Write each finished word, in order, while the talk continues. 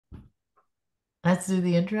Let's do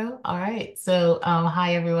the intro. All right.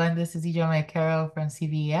 Hi everyone. This is Ijeoma Ekeruo from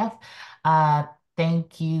CVEF. Uh,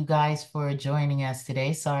 thank you guys for joining us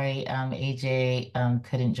today. Sorry, AJ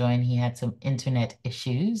couldn't join. He had some internet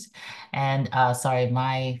issues. And sorry,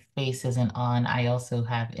 my face isn't on. I also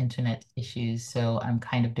have internet issues, so I'm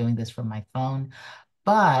kind of doing this from my phone.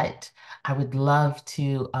 But I would love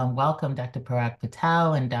to welcome Dr. Parag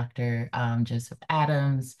Patel and Dr. Joseph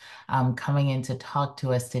Adams coming in to talk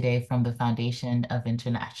to us today from the Foundation of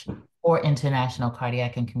International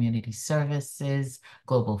Cardiac and Community Services,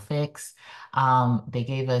 Global Fix. They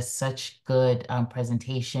gave us such good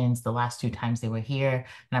presentations the last two times they were here,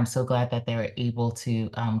 and I'm so glad that they were able to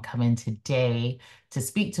come in today to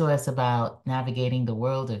speak to us about navigating the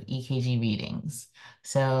world of EKG readings.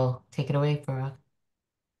 So take it away, Parag.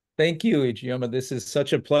 Thank you, Ijeoma. This is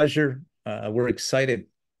such a pleasure. We're excited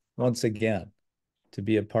once again to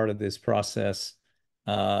be a part of this process.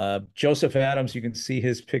 Joseph Adams, you can see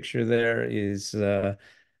his picture there, is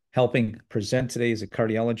helping present today. He's a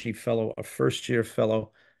cardiology fellow, a first-year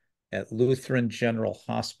fellow at Lutheran General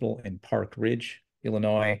Hospital in Park Ridge,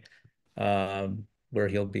 Illinois, where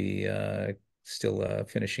he'll be still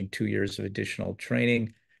finishing 2 years of additional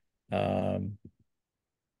training. Um,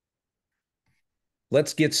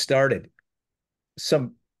 let's get started.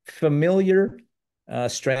 Some familiar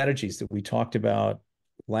strategies that we talked about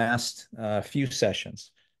last few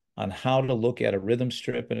sessions on how to look at a rhythm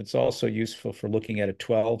strip, and it's also useful for looking at a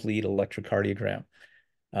 12-lead electrocardiogram.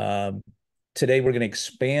 Um, Today, we're going to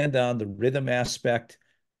expand on the rhythm aspect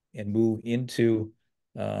and move into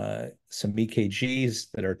some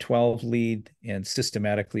EKGs that are 12 lead and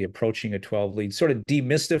systematically approaching a 12 lead, sort of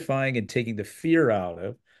demystifying and taking the fear out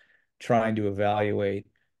of trying to evaluate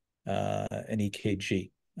an EKG.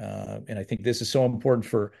 And I think this is so important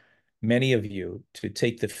for many of you to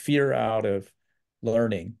take the fear out of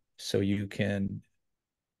learning so you can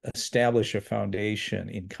establish a foundation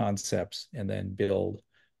in concepts and then build.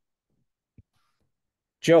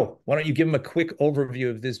 Joe, why don't you give them a quick overview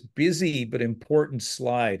of this busy but important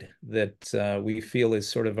slide that we feel is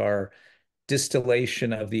sort of our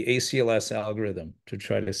distillation of the ACLS algorithm to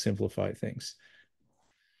try to simplify things.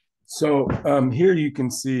 So here you can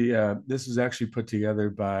see this was actually put together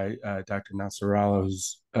by Dr. Nasrallah,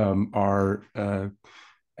 who's our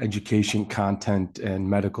education, content, and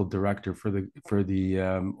medical director for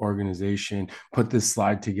the organization. Put this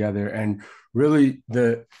slide together, and really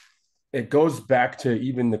it goes back to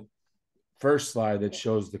even the first slide that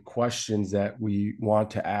shows the questions that we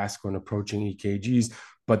want to ask when approaching EKGs.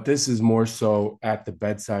 But this is more so at the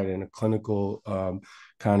bedside in a clinical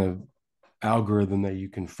kind of algorithm that you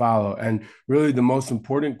can follow. And really, the most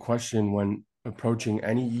important question when approaching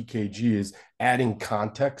any EKG is adding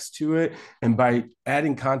context to it. And by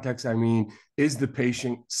adding context, I mean, is the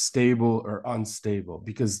patient stable or unstable?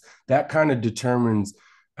 Because that kind of determines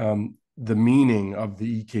the meaning of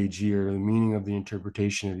the EKG or the meaning of the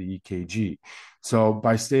interpretation of the EKG. So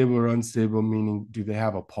by stable or unstable, meaning do they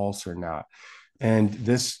have a pulse or not? And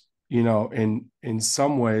this, in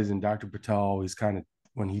some ways, and Dr. Patel always kind of,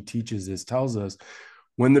 when he teaches this, tells us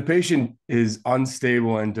when the patient is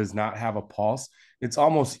unstable and does not have a pulse, it's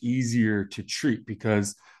almost easier to treat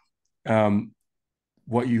because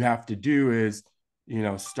what you have to do is,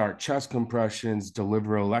 start chest compressions,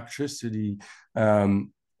 deliver electricity,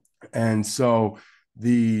 and so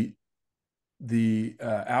the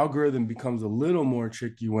algorithm becomes a little more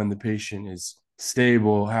tricky when the patient is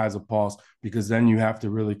stable, has a pulse, because then you have to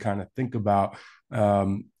really kind of think about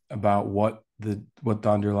what the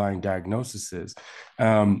underlying diagnosis is.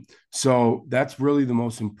 So that's really the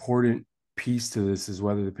most important piece to this, is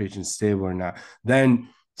whether the patient's stable or not. Then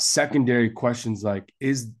secondary questions like,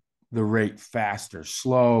 is the rate fast or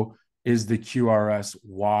slow? Is the QRS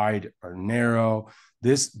wide or narrow?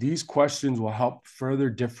 These questions will help further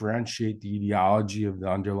differentiate the etiology of the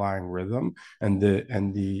underlying rhythm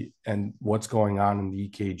and what's going on in the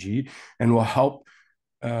EKG, and will help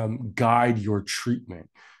guide your treatment.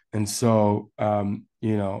 And so,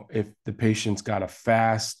 if the patient's got a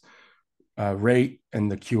fast rate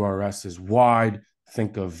and the QRS is wide,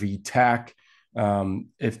 think of VTAC.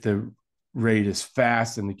 If the rate is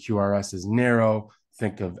fast and the QRS is narrow,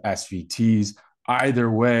 think of SVTs. Either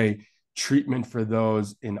way, treatment for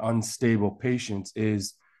those in unstable patients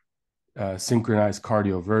is synchronized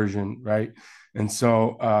cardioversion, right? And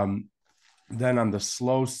so then on the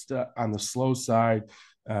slow side,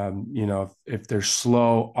 if they're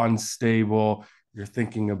slow, unstable, you're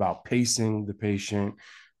thinking about pacing the patient,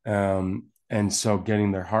 and so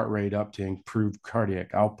getting their heart rate up to improve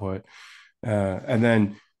cardiac output. And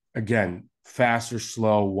then again, fast or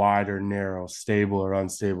slow, wide or narrow, stable or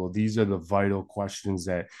unstable. These are the vital questions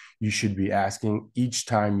that you should be asking each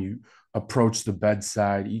time you approach the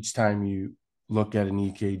bedside, each time you look at an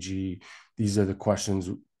EKG. These are the questions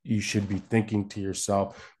you should be thinking to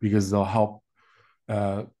yourself, because they'll help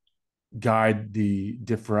guide the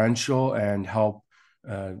differential and help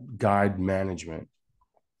guide management.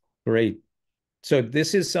 Great. So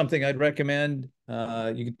this is something I'd recommend.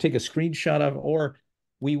 You can take a screenshot of, or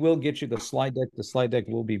we will get you the slide deck. The slide deck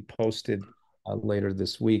will be posted later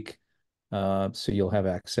this week, so you'll have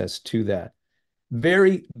access to that.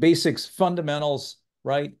 Very basics, fundamentals,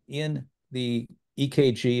 right? In the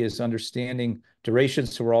EKG is understanding duration,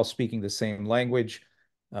 so we're all speaking the same language.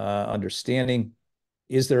 Understanding,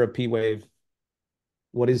 is there a P wave?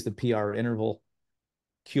 What is the PR interval?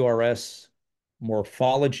 QRS,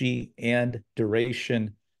 morphology, and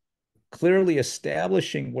duration. Clearly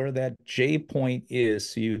establishing where that J point is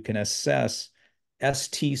so you can assess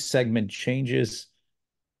ST segment changes,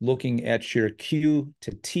 looking at your Q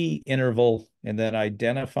to T interval, and then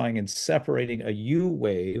identifying and separating a U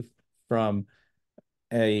wave from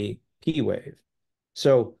a P wave.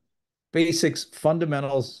 So basics,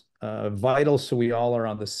 fundamentals, vital, so we all are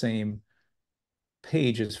on the same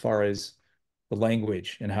page as far as the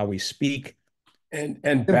language and how we speak.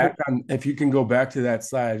 And back on, if you can go back to that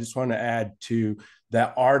slide, I just want to add to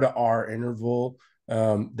that R to R interval.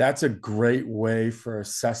 That's a great way for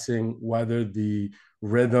assessing whether the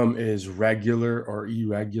rhythm is regular or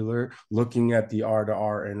irregular, looking at the R to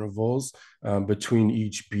R intervals between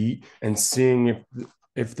each beat and seeing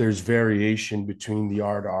if there's variation between the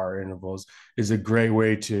R to R intervals is a great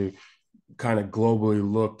way to kind of globally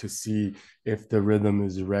look to see if the rhythm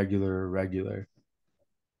is irregular or regular.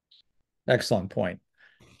 Excellent point.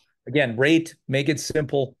 Again, rate, make it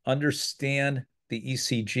simple, understand the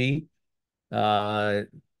ECG and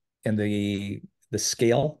the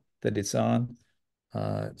scale that it's on.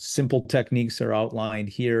 Simple techniques are outlined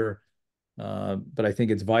here, but I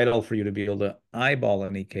think it's vital for you to be able to eyeball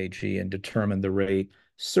an EKG and determine the rate.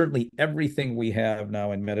 Certainly everything we have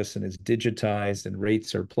now in medicine is digitized and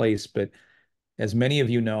rates are placed, but as many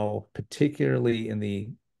of you know, particularly in the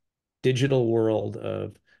digital world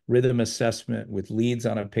of rhythm assessment with leads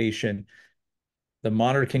on a patient, the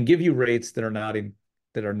monitor can give you rates that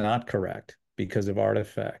are not correct because of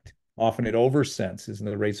artifact. Often it oversenses and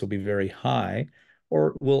the rates will be very high,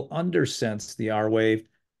 or will undersense the R wave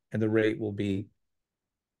and the rate will be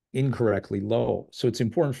incorrectly low. So it's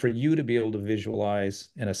important for you to be able to visualize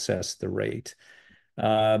and assess the rate.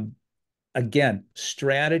 Again,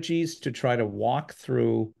 strategies to try to walk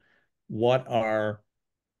through what are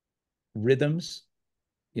rhythms.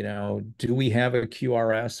 You know, do we have a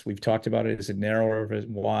QRS? We've talked about it. Is it narrow or is it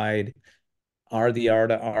wide? Are the R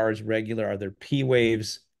to R's regular? Are there P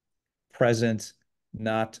waves present,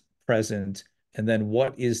 not present? And then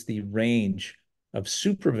what is the range of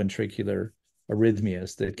supraventricular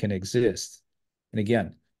arrhythmias that can exist? And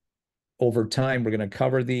again, over time, we're going to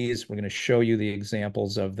cover these. We're going to show you the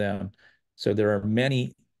examples of them. So there are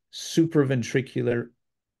many supraventricular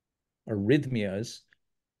arrhythmias,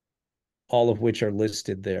 all of which are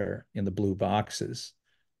listed there in the blue boxes.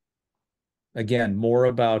 Again, more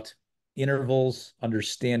about intervals,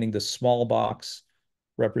 understanding the small box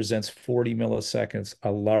represents 40 milliseconds,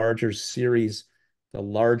 a larger series, the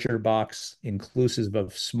larger box inclusive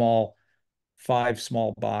of 5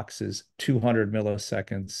 small boxes, 200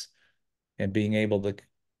 milliseconds, and being able to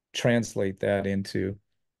translate that into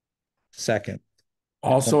second.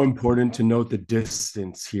 Also important to note the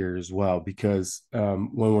distance here as well, because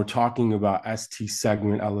when we're talking about ST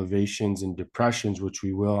segment elevations and depressions, which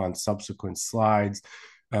we will on subsequent slides,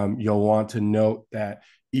 you'll want to note that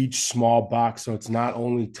each small box, so it's not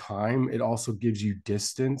only time, it also gives you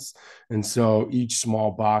distance. And so each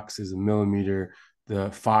small box is a millimeter. The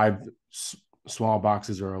 5 small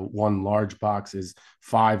boxes or one large box is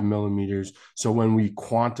 5 millimeters. So when we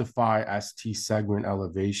quantify ST segment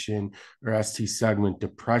elevation or ST segment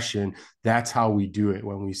depression, that's how we do it.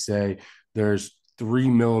 When we say there's 3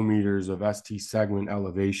 millimeters of ST segment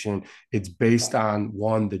elevation, it's based on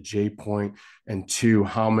 1, the J point, and 2,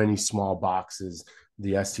 how many small boxes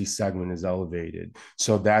the ST segment is elevated.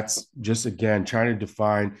 So that's just, again, trying to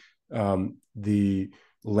define the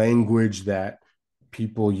language that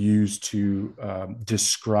people use to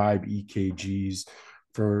describe EKGs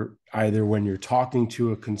for either when you're talking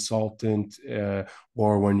to a consultant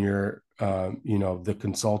or when you're, the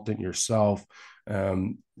consultant yourself.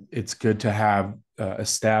 It's good to have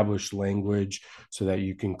established language so that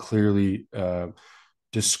you can clearly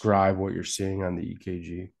describe what you're seeing on the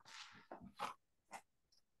EKG.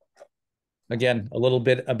 Again, a little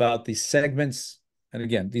bit about the segments. And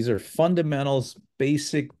again, these are fundamentals,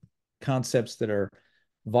 basic concepts that are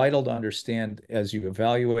vital to understand as you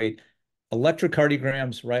evaluate.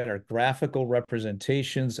 Electrocardiograms, right, are graphical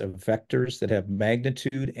representations of vectors that have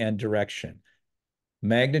magnitude and direction.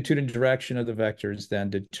 Magnitude and direction of the vectors then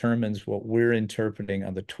determines what we're interpreting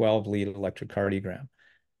on the 12-lead electrocardiogram.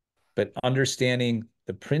 But understanding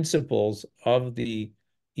the principles of the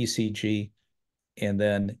ECG and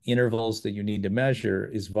then intervals that you need to measure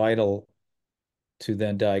is vital to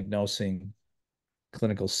then diagnosing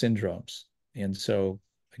clinical syndromes. And so,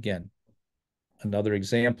 again, another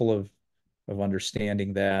example of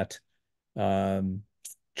understanding that.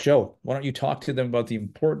 Joe, why don't you talk to them about the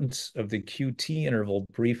importance of the QT interval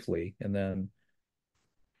briefly, and then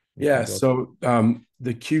Yeah, so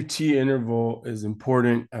the QT interval is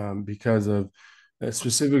important because of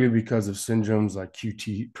specifically because of syndromes like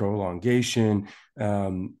QT prolongation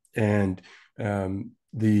and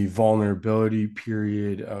the vulnerability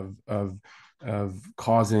period of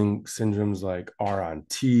causing syndromes like R on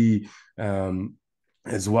T,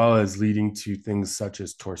 as well as leading to things such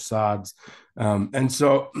as torsades. And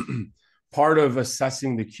so part of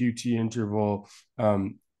assessing the QT interval,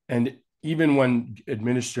 and even when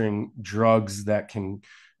administering drugs that can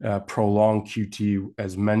prolong QT,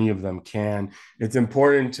 as many of them can, it's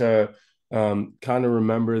important to kind of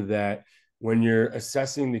remember that when you're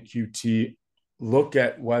assessing the QT, look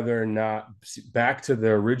at whether or not, back to the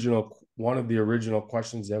original, one of the original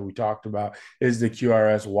questions that we talked about, is the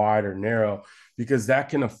QRS wide or narrow, because that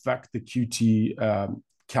can affect the QT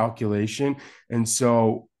calculation. And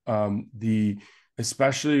so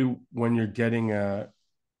especially when you're getting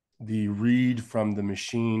the read from the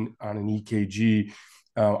machine on an EKG,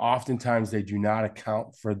 oftentimes they do not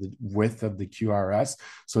account for the width of the QRS.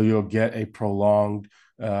 So you'll get a prolonged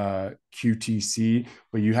QTC,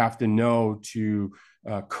 but you have to know to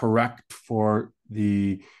correct for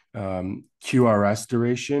the QRS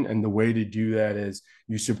duration. And the way to do that is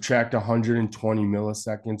you subtract 120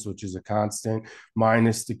 milliseconds, which is a constant,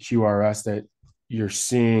 minus the QRS that you're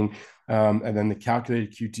seeing. And then the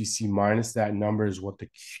calculated QTC minus that number is what the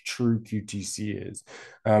true QTC is.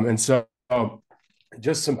 And so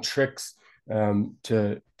just some tricks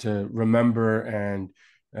to remember and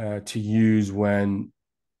to use when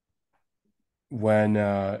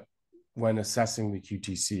assessing the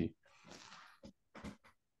QTC.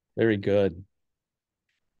 Very good.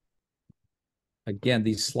 Again,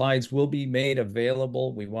 these slides will be made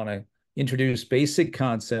available. We want to introduce basic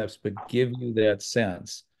concepts, but give you that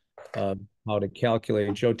sense of how to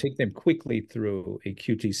calculate. Joe, take them quickly through a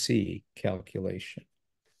QTC calculation.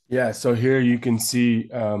 Yeah, so here you can see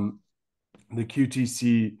the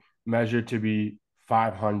QTC measured to be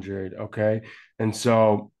 500, okay? And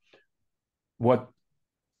so what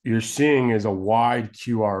you're seeing is a wide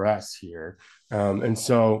QRS here. And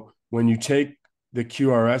so when you take the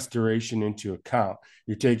QRS duration into account,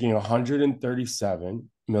 you're taking 137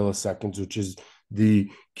 milliseconds, which is the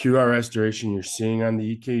QRS duration you're seeing on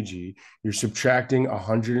the EKG. You're subtracting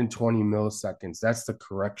 120 milliseconds. That's the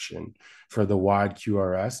correction for the wide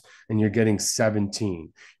QRS, and you're getting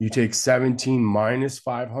 17. You take 17 minus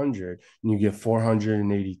 500, and you get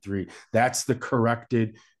 483. That's the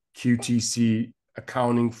corrected QTC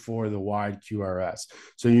accounting for the wide QRS.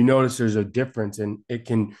 So you notice there's a difference, and it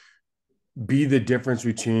can be the difference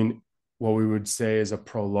between what we would say is a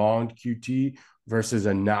prolonged QT versus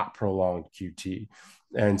a not prolonged QT.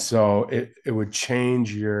 And so it would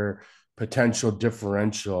change your potential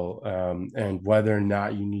differential and whether or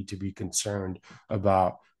not you need to be concerned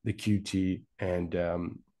about the QT. And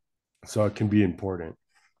so it can be important.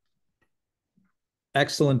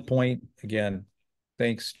 Excellent point. Again,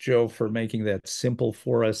 thanks, Joe, for making that simple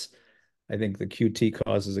for us. I think the QT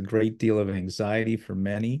causes a great deal of anxiety for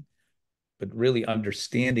many, but really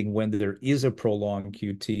understanding when there is a prolonged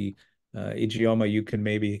QT. Ijeoma, you can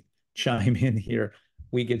maybe chime in here.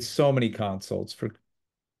 We get so many consults for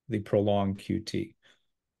the prolonged QT.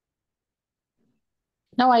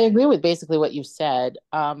 No, I agree with basically what you said.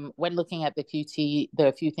 When looking at the QT, there are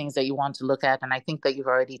a few things that you want to look at, and I think that you've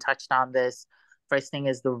already touched on this. First thing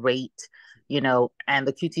is the rate, and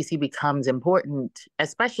the QTC becomes important,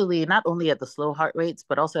 especially not only at the slow heart rates,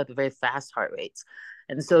 but also at the very fast heart rates.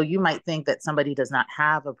 And so you might think that somebody does not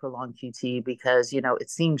have a prolonged QT because, it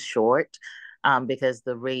seems short because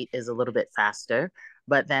the rate is a little bit faster.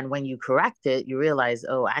 But then when you correct it, you realize,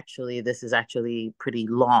 oh, actually, this is actually pretty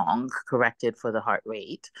long corrected for the heart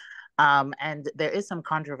rate. And there is some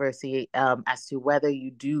controversy as to whether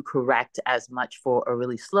you do correct as much for a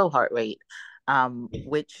really slow heart rate,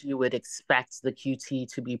 which you would expect the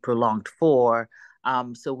QT to be prolonged for,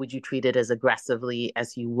 So would you treat it as aggressively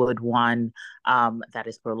as you would one that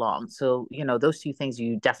is prolonged? So, those two things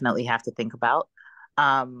you definitely have to think about.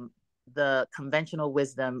 The conventional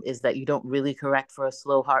wisdom is that you don't really correct for a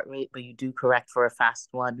slow heart rate, but you do correct for a fast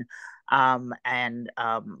one.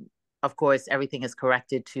 Of course, everything is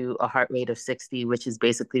corrected to a heart rate of 60, which is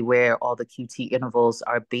basically where all the QT intervals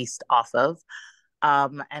are based off of.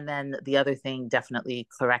 And then the other thing, definitely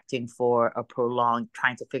correcting for a prolonged,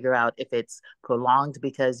 trying to figure out if it's prolonged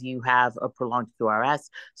because you have a prolonged QRS.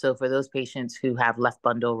 So for those patients who have left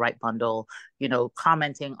bundle, right bundle,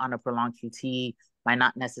 commenting on a prolonged QT might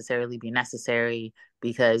not necessarily be necessary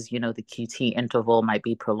because, the QT interval might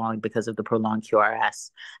be prolonged because of the prolonged QRS,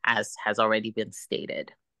 as has already been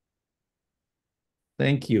stated.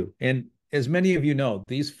 Thank you. And as many of you know,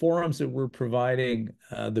 these forums that we're providing,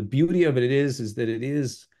 the beauty of it is that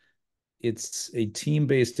it's a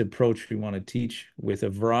team-based approach we want to teach with a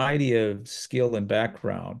variety of skill and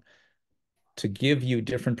background to give you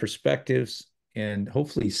different perspectives and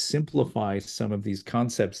hopefully simplify some of these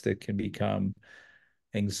concepts that can become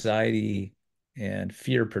anxiety and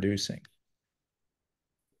fear producing.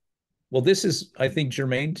 Well, this is, I think,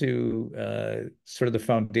 germane to sort of the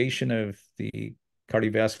foundation of the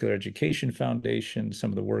Cardiovascular Education Foundation,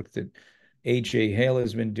 some of the work that AJ Hale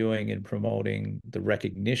has been doing in promoting the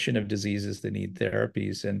recognition of diseases that need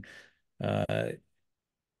therapies. And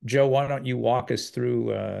Joe, why don't you walk us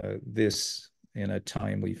through this in a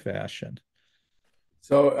timely fashion?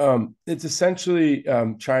 So it's essentially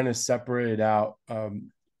trying to separate out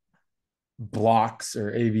blocks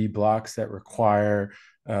or AV blocks that require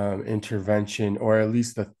intervention, or at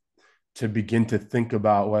least to begin to think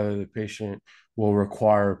about whether the patient will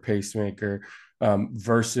require a pacemaker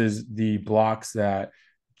versus the blocks that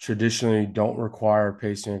traditionally don't require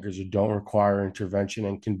pacemakers or don't require intervention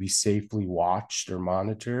and can be safely watched or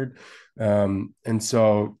monitored. And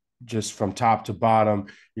so just from top to bottom,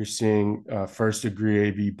 you're seeing first degree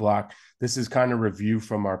AV block. This is kind of review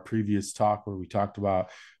from our previous talk where we talked about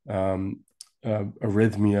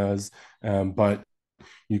arrhythmias, but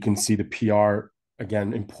you can see the PR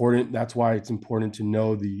again, important. That's why it's important to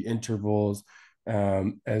know the intervals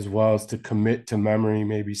as well as to commit to memory,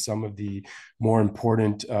 maybe some of the more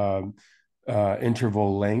important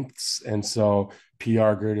interval lengths. And so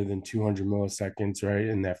PR greater than 200 milliseconds, right?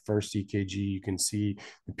 In that first EKG, you can see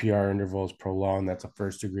the PR interval is prolonged. That's a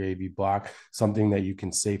first degree AV block, something that you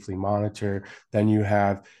can safely monitor. Then you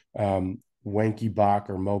have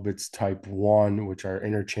Wenke-Bach or Mobitz type 1, which are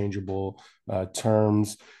interchangeable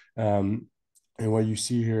terms. And what you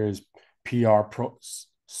see here is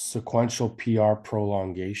sequential PR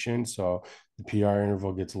prolongation. So the PR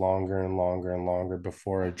interval gets longer and longer and longer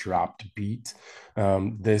before a dropped beat.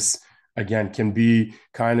 This, again, can be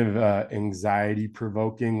kind of anxiety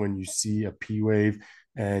provoking when you see a P wave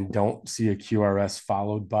and don't see a QRS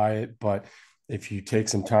followed by it. But if you take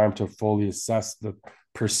some time to fully assess the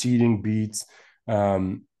preceding beats,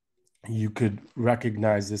 you could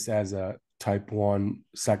recognize this as a type 1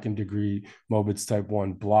 second degree Mobitz type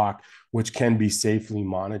 1 block, which can be safely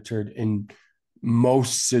monitored in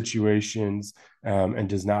most situations and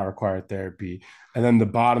does not require therapy. And then the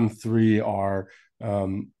bottom three are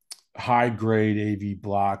high grade AV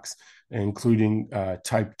blocks, including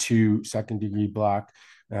type 2 second degree block,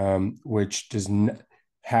 which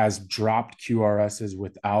has dropped QRSs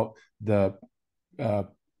without the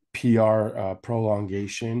PR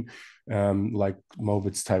prolongation, like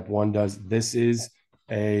Mobitz type 1 does. This is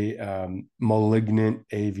a malignant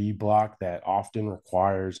AV block that often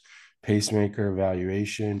requires pacemaker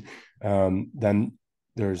evaluation. Then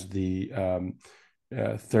there's the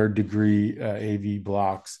third degree AV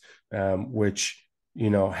blocks, which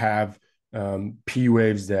have P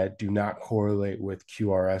waves that do not correlate with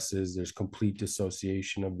QRSs. There's complete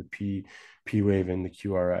dissociation of the P wave and the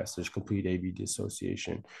QRS. There's complete AV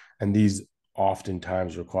dissociation, and these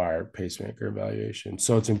oftentimes require pacemaker evaluation.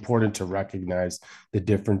 So it's important to recognize the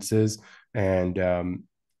differences and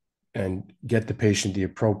get the patient the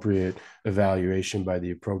appropriate evaluation by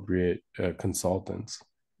the appropriate consultants.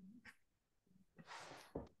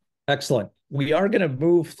 Excellent. We are going to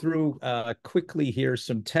move through quickly here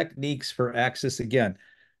some techniques for access. Again,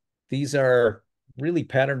 these are really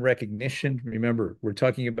pattern recognition. Remember, we're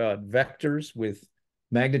talking about vectors with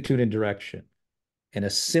magnitude and direction and a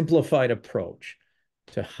simplified approach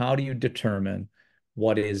to how do you determine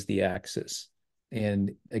what is the axis.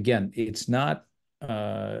 And again, it's not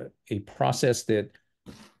a process that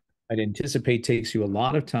I'd anticipate takes you a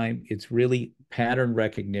lot of time. It's really pattern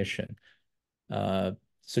recognition.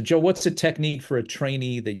 So Joe, what's a technique for a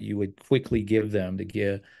trainee that you would quickly give them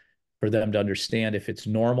for them to understand if it's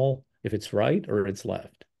normal if it's right or it's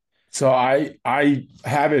left. So I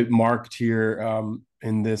have it marked here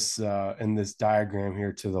in this diagram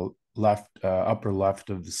here to the left, upper left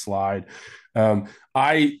of the slide.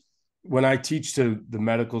 I When I teach to the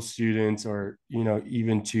medical students, or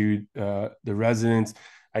even to the residents,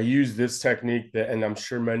 I use this technique that, and I'm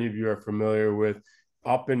sure many of you are familiar with,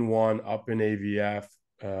 up in one, up in AVF.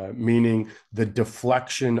 Meaning the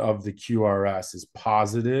deflection of the QRS is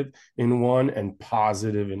positive in one and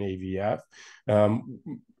positive in AVF.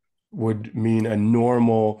 Would mean a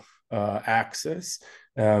normal axis.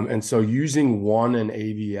 And so using one and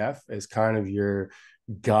AVF as kind of your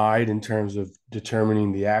guide in terms of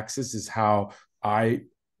determining the axis is how I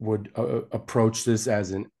would approach this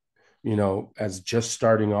as as just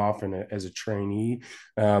starting off and as a trainee.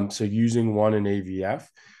 So using one in AVF.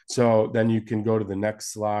 So then you can go to the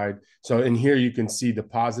next slide. So in here, you can see the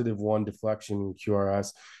positive one deflection in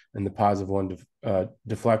QRS and the positive one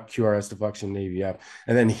deflect QRS deflection in AVF.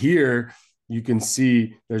 And then here you can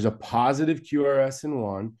see there's a positive QRS in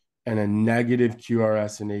one and a negative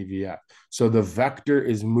QRS in AVF. So the vector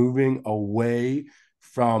is moving away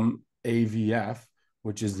from AVF,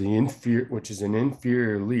 which is an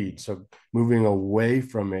inferior lead. So moving away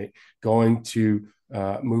from it,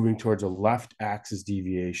 moving towards a left axis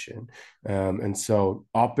deviation. And so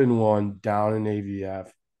up in one, down in AVF,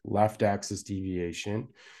 left axis deviation.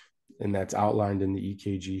 And that's outlined in the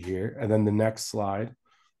EKG here. And then the next slide,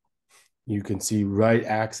 you can see right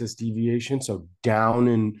axis deviation. So down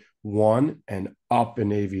in one and up in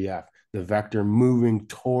AVF, the vector moving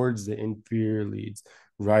towards the inferior leads,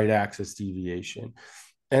 right axis deviation.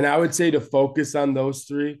 And I would say to focus on those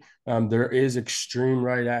three. There is extreme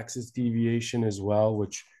right axis deviation as well,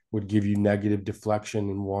 which would give you negative deflection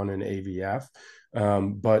in one and AVF.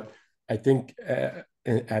 But I think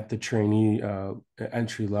at the trainee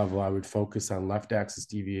entry level, I would focus on left axis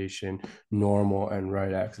deviation, normal, and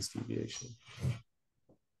right axis deviation.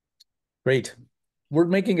 Great. We're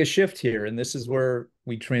making a shift here, and this is where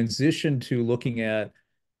we transition to looking at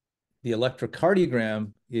the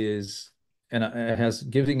electrocardiogram and it has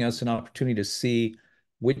giving us an opportunity to see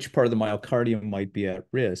which part of the myocardium might be at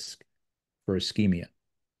risk for ischemia.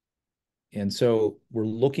 And so we're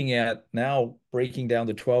looking at now breaking down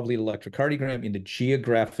the 12-lead electrocardiogram into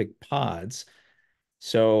geographic pods.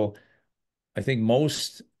 So I think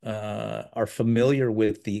most are familiar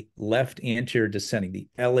with the left anterior descending, the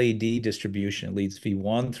LAD distribution. It leads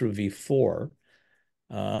V1 through V4.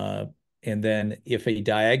 And then if a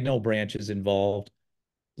diagonal branch is involved,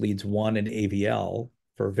 leads 1 in AVL.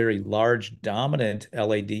 For a very large dominant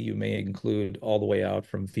LAD, you may include all the way out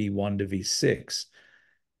from V1 to V6.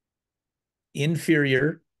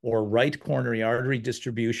 Inferior or right coronary artery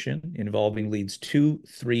distribution involving leads 2,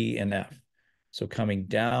 3, and F. So coming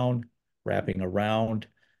down, wrapping around.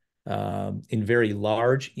 In very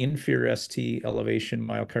large inferior ST elevation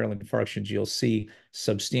myocardial infarctions, you'll see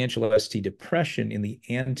substantial ST depression in the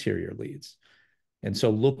anterior leads. And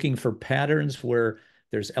so looking for patterns where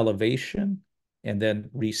there's elevation and then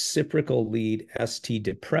reciprocal lead ST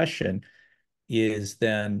depression is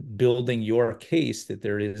then building your case that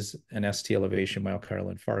there is an ST elevation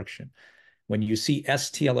myocardial infarction. When you see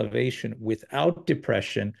ST elevation without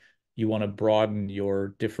depression, you want to broaden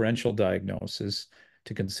your differential diagnosis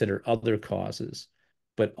to consider other causes.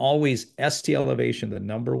 But always ST elevation, the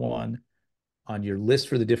number one on your list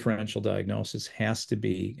for the differential diagnosis, has to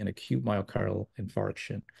be an acute myocardial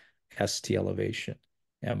infarction, ST elevation,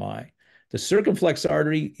 MI. The circumflex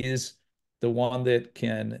artery is the one that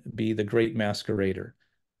can be the great masquerader.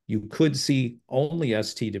 You could see only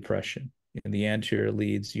ST depression in the anterior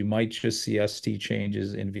leads. You might just see ST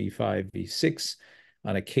changes in V5, V6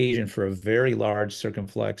 on occasion for a very large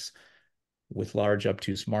circumflex with large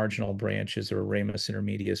obtuse marginal branches or ramus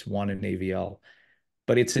intermedius 1 in AVL.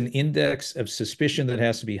 But it's an index of suspicion that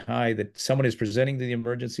has to be high, that someone is presenting to the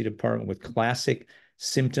emergency department with classic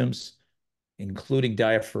symptoms, including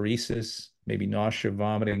diaphoresis, maybe nausea,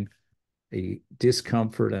 vomiting, a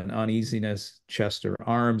discomfort and uneasiness, chest or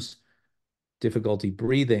arms, difficulty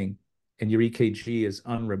breathing, and your EKG is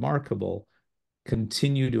unremarkable.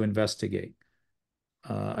 Continue to investigate.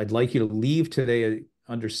 I'd like you to leave today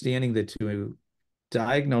understanding that to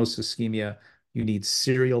diagnose ischemia, you need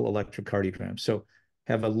serial electrocardiogram. So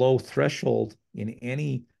have a low threshold in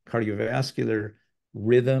any cardiovascular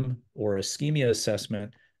rhythm or ischemia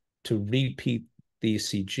assessment to repeat the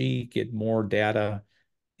ECG, get more data.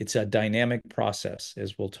 It's a dynamic process,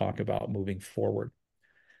 as we'll talk about moving forward.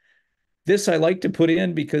 This I like to put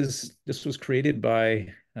in because this was created by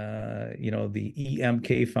the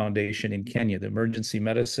EMK Foundation in Kenya, the Emergency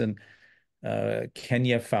Medicine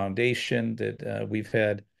Kenya Foundation that we've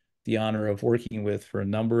had the honor of working with for a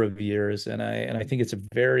number of years, and I think it's a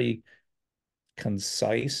very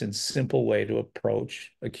concise and simple way to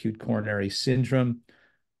approach acute coronary syndrome.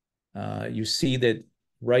 You see that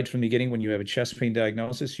right from the beginning, when you have a chest pain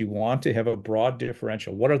diagnosis, you want to have a broad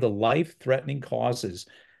differential. What are the life-threatening causes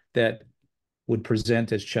that would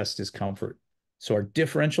present as chest discomfort? So our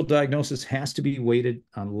differential diagnosis has to be weighted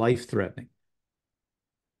on life-threatening.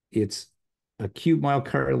 It's acute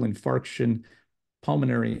myocardial infarction,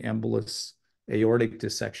 pulmonary embolus, aortic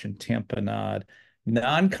dissection, tamponade.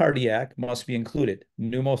 Non-cardiac must be included,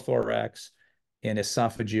 pneumothorax and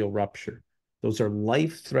esophageal rupture. Those are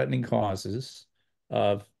life-threatening causes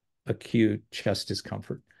of acute chest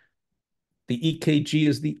discomfort. The EKG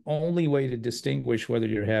is the only way to distinguish whether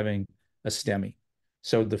you're having a STEMI.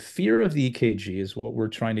 So the fear of the EKG is what we're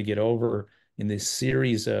trying to get over in this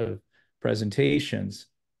series of presentations.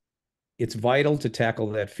 It's vital to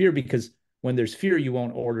tackle that fear, because when there's fear, you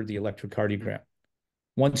won't order the electrocardiogram.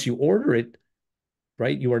 Once you order it,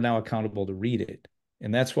 right, you are now accountable to read it.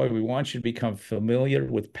 And that's why we want you to become familiar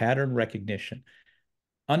with pattern recognition.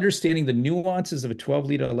 Understanding the nuances of a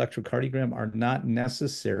 12-lead electrocardiogram are not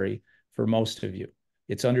necessary for most of you.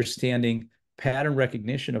 It's understanding pattern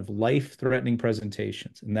recognition of life-threatening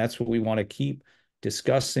presentations. And that's what we want to keep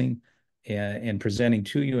discussing and presenting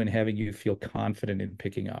to you, and having you feel confident in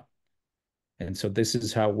picking up. And so this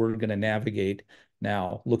is how we're going to navigate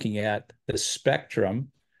now, looking at the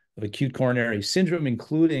spectrum of acute coronary syndrome,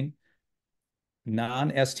 including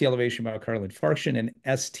non-ST elevation myocardial infarction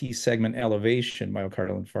and ST segment elevation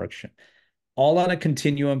myocardial infarction. All on a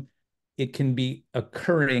continuum. It can be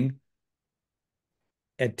occurring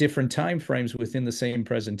at different time frames within the same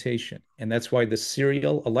presentation. And that's why the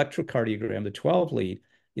serial electrocardiogram, the 12-lead,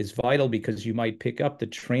 is vital, because you might pick up the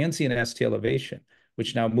transient ST elevation,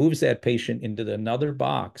 which now moves that patient into another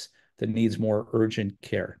box that needs more urgent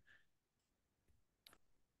care.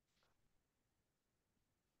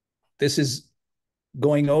 This is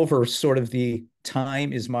going over sort of the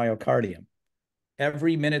time is myocardium.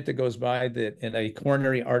 Every minute that goes by that a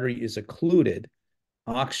coronary artery is occluded,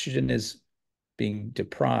 oxygen is being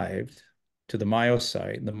deprived to the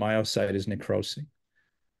myocyte, and the myocyte is necrosing.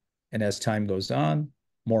 And as time goes on,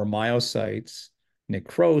 more myocytes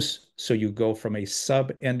necrose, so you go from a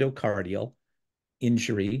subendocardial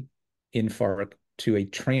injury, infarct, to a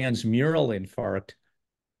transmural infarct.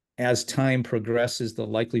 As time progresses, the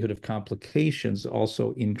likelihood of complications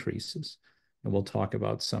also increases. And we'll talk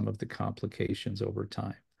about some of the complications over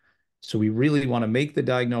time. So we really want to make the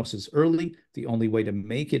diagnosis early. The only way to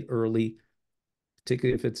make it early,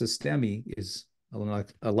 particularly if it's a STEMI, is an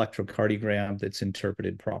electrocardiogram that's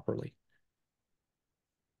interpreted properly.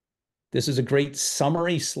 This is a great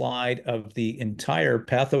summary slide of the entire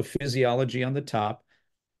pathophysiology on the top: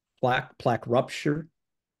 plaque rupture,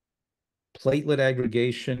 platelet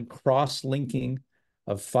aggregation, cross-linking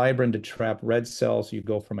of fibrin to trap red cells. You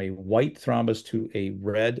go from a white thrombus to a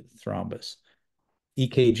red thrombus.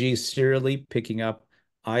 EKG serially picking up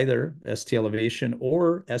either ST elevation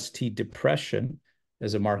or ST depression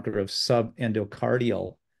as a marker of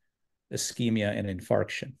subendocardial ischemia and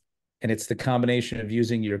infarction. And it's the combination of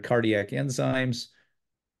using your cardiac enzymes,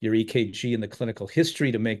 your EKG, and the clinical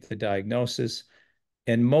history to make the diagnosis.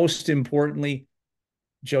 And most importantly,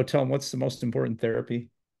 Joe, tell them, what's the most important therapy?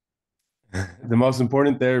 The most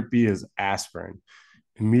important therapy is aspirin.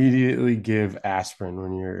 Immediately give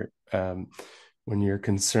aspirin when you're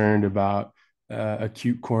concerned about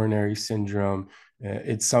acute coronary syndrome.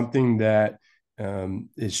 It's something that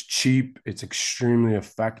is cheap, it's extremely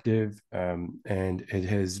effective, and it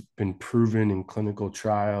has been proven in clinical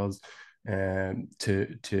trials to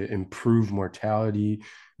improve mortality.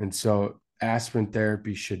 And so aspirin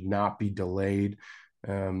therapy should not be delayed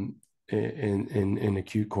in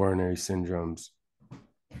acute coronary syndromes.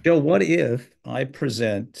 Joe, what if I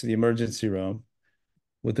present to the emergency room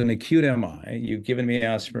with an acute MI, you've given me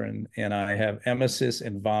aspirin, and I have emesis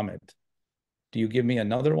and vomit? Do you give me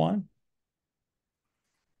another one?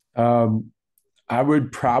 I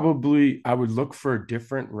would look for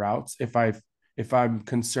different routes if I'm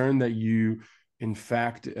concerned that you, in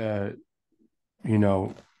fact,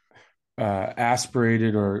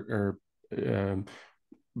 aspirated or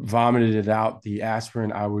vomited it out, the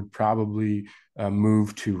aspirin, I would probably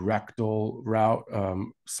move to rectal route,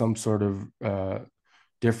 some sort of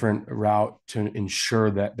different route to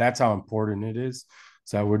ensure that that's how important it is.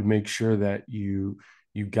 So I would make sure that you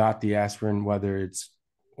got the aspirin, whether it's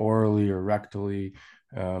orally or rectally.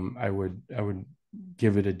 I would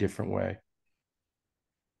give it a different way.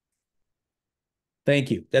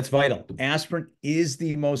 Thank you. That's vital. Aspirin is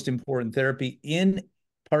the most important therapy in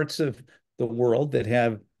parts of the world that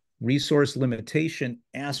have resource limitation,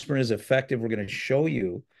 aspirin is effective. We're going to show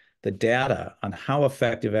you the data on how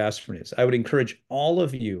effective aspirin is. I would encourage all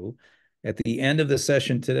of you at the end of the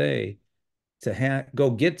session today to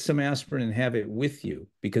go get some aspirin and have it with you,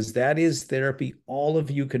 because that is therapy all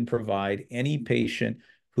of you can provide any patient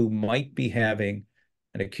who might be having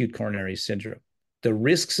an acute coronary syndrome. The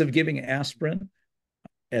risks of giving aspirin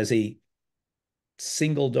as a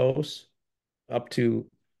single dose up to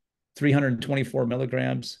 324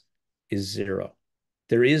 milligrams is zero.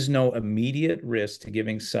 There is no immediate risk to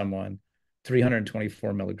giving someone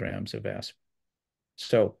 324 milligrams of aspirin.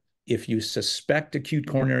 So if you suspect acute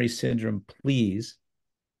coronary syndrome, please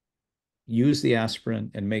use the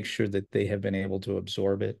aspirin and make sure that they have been able to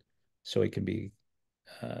absorb it so it can be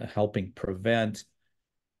helping prevent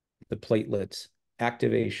the platelets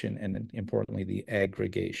activation and, importantly, the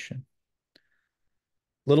aggregation.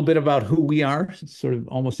 A little bit about who we are, sort of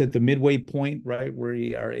almost at the midway point, right?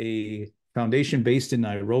 We are a foundation based in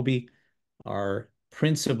Nairobi. Our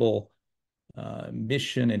principal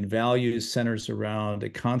mission and values centers around a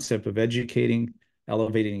concept of educating,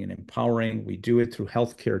 elevating, and empowering. We do it through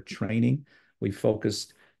healthcare training. We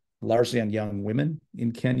focused largely on young women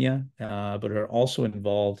in Kenya, but are also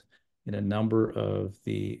involved in a number of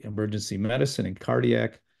the emergency medicine and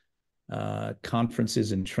cardiac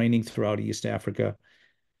conferences and training throughout East Africa.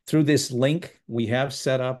 Through this link, we have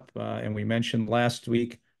set up, and we mentioned last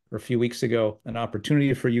week or a few weeks ago, an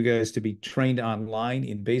opportunity for you guys to be trained online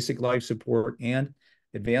in basic life support and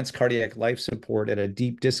advanced cardiac life support at a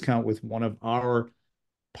deep discount with one of our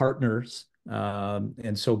partners.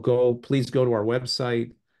 And so please go to our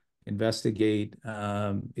website, investigate.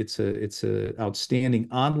 It's a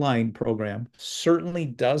outstanding online program. Certainly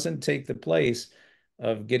doesn't take the place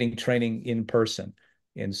of getting training in person.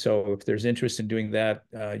 And so if there's interest in doing that,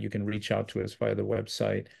 you can reach out to us via the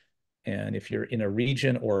website. And if you're in a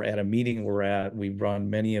region or at a meeting we're at, we run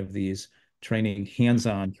many of these training,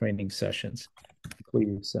 hands-on training sessions.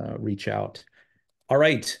 Please reach out. All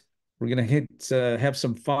right, we're gonna have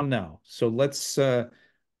some fun now. So let's have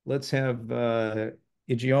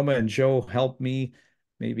Ijeoma and Joe help me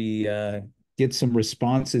maybe get some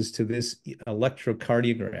responses to this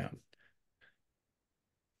electrocardiogram.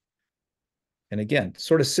 And again,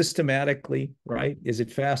 sort of systematically, right? Is it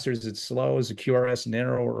faster? Is it slow? Is the QRS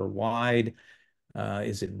narrow or wide?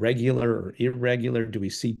 Is it regular or irregular? Do we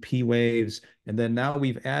see P waves? And then now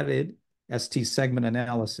we've added ST segment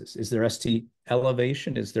analysis. Is there ST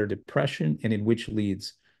elevation? Is there depression? And in which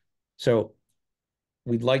leads? So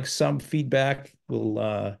we'd like some feedback.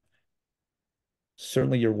 We'll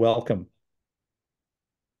certainly, you're welcome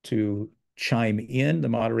to chime in. The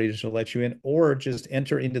moderators will let you in, or just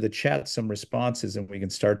enter into the chat some responses and we can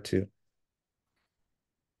start to.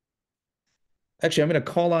 Actually, I'm going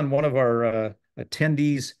to call on one of our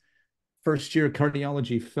attendees, first-year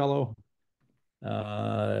cardiology fellow,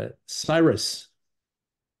 Cyrus.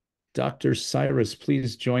 Dr. Cyrus,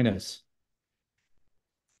 please join us.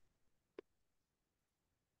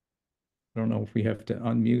 I don't know if we have to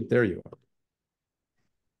unmute. There you are.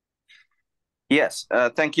 Yes,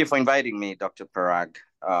 thank you for inviting me, Dr. Parag.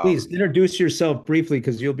 Please introduce yourself briefly,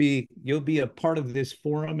 because you'll be a part of this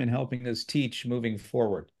forum and helping us teach moving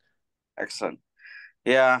forward. Excellent.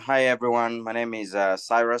 Yeah, hi everyone. My name is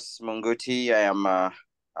Cyrus Munguti. I am a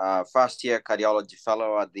first-year cardiology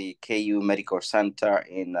fellow at the KU Medical Center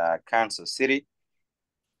in Kansas City.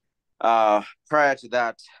 Prior to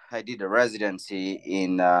that, I did a residency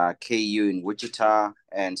in KU in Wichita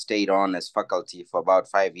and stayed on as faculty for about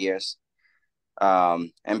 5 years.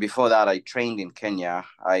 And before that, I trained in Kenya.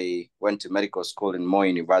 I went to medical school in Moi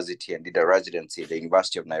University and did a residency at the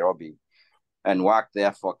University of Nairobi and worked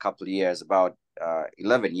there for a couple of years, about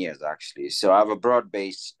 11 years actually. So I have a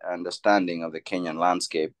broad-based understanding of the Kenyan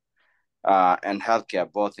landscape and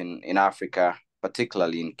healthcare, both in Africa,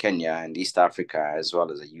 particularly in Kenya and East Africa, as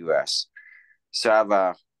well as the US. So I have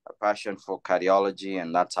a passion for cardiology,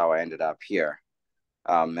 and that's how I ended up here.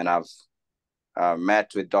 And I've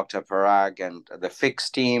met with Dr. Parag and the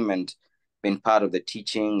FICCS team and been part of the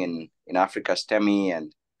teaching in Africa STEMI,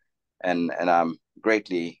 and I'm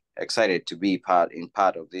greatly excited to be part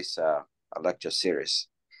of this lecture series.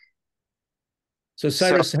 So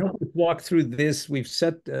Cyrus, help us walk through this. We've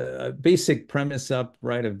set a basic premise up,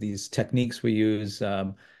 right, of these techniques we use.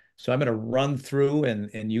 So I'm going to run through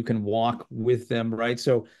and you can walk with them, right?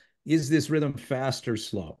 So is this rhythm fast or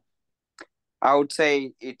slow? I would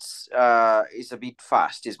say it's a bit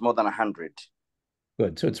fast. It's more than 100.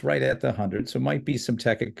 Good. So it's right at the 100. So it might be some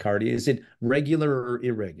tachycardia. Is it regular or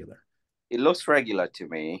irregular? It looks regular to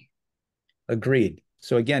me. Agreed.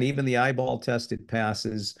 So again, even the eyeball test, it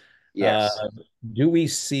passes. Yes. Do we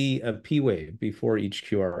see a P wave before each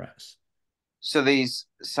QRS? So there's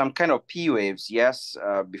some kind of P waves, yes,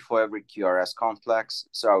 before every QRS complex.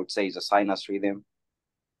 So I would say it's a sinus rhythm.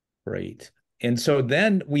 Great. And so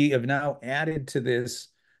then we have now added to this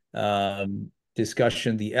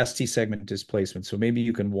discussion the ST segment displacement. So maybe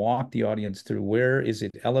you can walk the audience through where is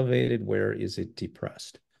it elevated, where is it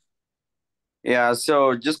depressed? Yeah,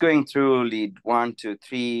 so just going through lead 1, 2,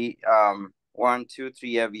 3, 1, 2,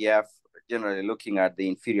 3 FEF, generally looking at the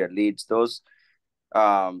inferior leads, those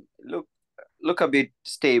look a bit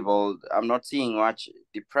stable. I'm not seeing much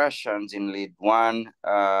depressions in lead 1.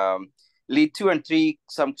 Lead 2 and 3,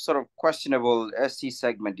 some sort of questionable ST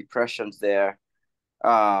segment depressions there.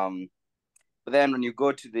 But then when you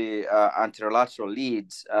go to the anterolateral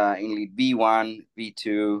leads in lead V1,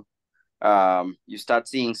 V2, you start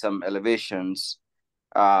seeing some elevations,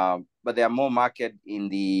 but they are more marked in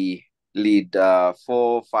the lead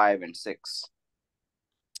 4, 5, and 6.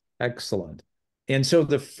 Excellent. And so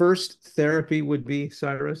the first therapy would be,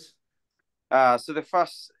 Cyrus? So the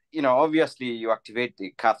first, obviously you activate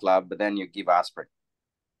the cath lab, but then you give aspirin.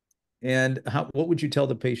 And what would you tell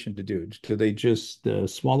the patient to do? Do they just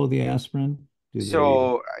swallow the aspirin?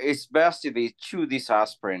 So it's best if they chew this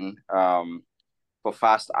aspirin for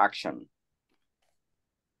fast action.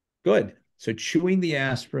 Good. So chewing the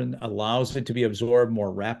aspirin allows it to be absorbed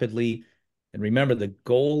more rapidly. And remember, the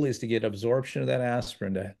goal is to get absorption of that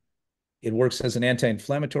aspirin. It works as an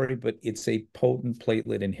anti-inflammatory, but it's a potent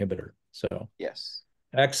platelet inhibitor. So yes.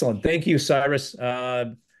 Excellent. Thank you, Cyrus.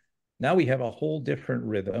 Now we have a whole different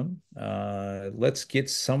rhythm. Let's get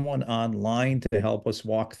someone online to help us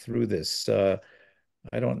walk through this.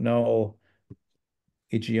 I don't know,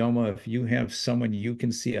 Ijeoma, if you have someone you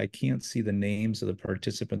can see. I can't see the names of the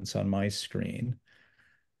participants on my screen.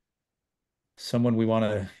 Someone we want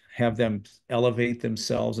to have them elevate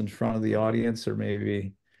themselves in front of the audience, or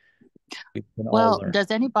maybe we can all learn.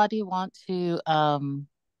 Does anybody want to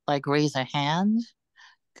like raise a hand?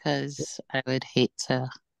 Because I would hate to.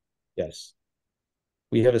 Yes.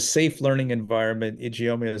 We have a safe learning environment.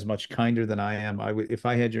 Ijeoma is much kinder than I am. If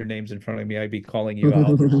I had your names in front of me, I'd be calling you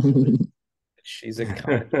out. She's a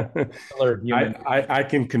killer human. I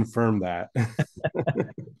can confirm that.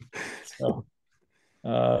 So,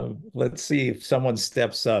 let's see if someone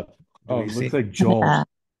steps up. It looks like Joel.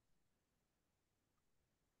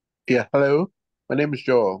 Yeah, hello. My name is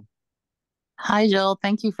Joel. Hi, Joel.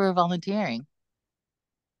 Thank you for volunteering.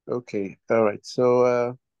 Okay, all right.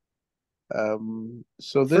 So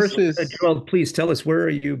so this First, is Joel, please tell us, where are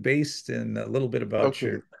you based and a little bit about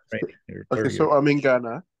your training. so I'm in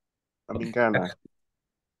Ghana.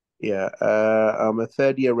 Yeah, I'm a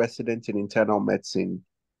third year resident in internal medicine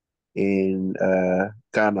in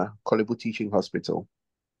Ghana, Kolebu Teaching Hospital.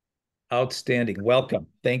 Outstanding. Welcome.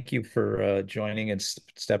 Thank you for joining and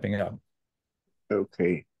stepping up.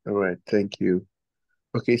 Okay, all right. Thank you.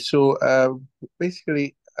 Okay, so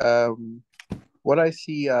basically, what I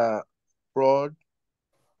see are broad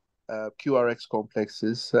QRX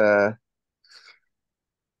complexes.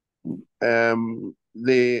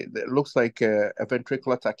 They looks like a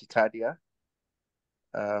ventricular tachycardia.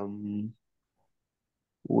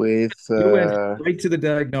 With You went right to the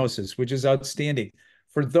diagnosis, which is outstanding.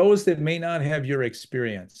 For those that may not have your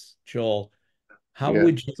experience, Joel, how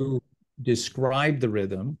would you describe the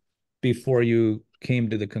rhythm before you came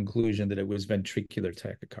to the conclusion that it was ventricular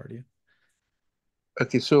tachycardia?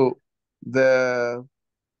 Okay, so there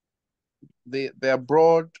are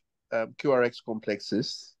broad QRX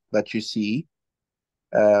complexes that you see.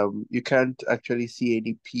 You can't actually see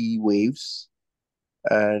any P waves,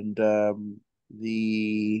 and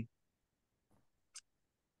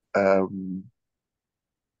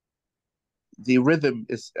the rhythm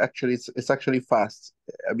is actually it's actually fast.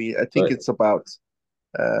 I mean, I think it's about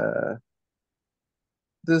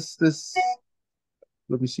this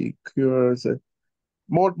let me see, cures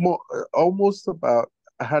more almost about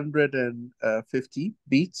 150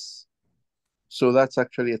 beats. So that's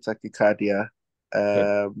actually a tachycardia.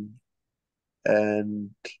 And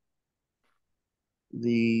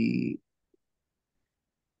the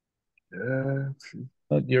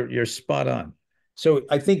you're spot on. So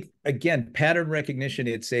I think, again, pattern recognition,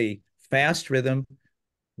 it's a fast rhythm,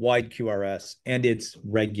 wide QRS, and it's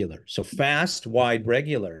regular. So fast, wide,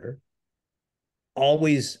 regular,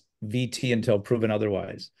 always VT until proven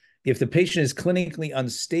otherwise. If the patient is clinically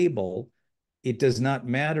unstable, it does not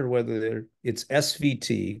matter whether it's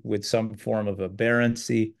SVT with some form of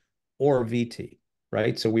aberrancy or VT,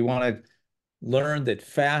 right? So we want to learn that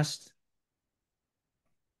fast,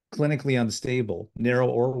 clinically unstable, narrow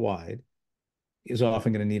or wide, is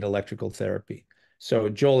often going to need electrical therapy. So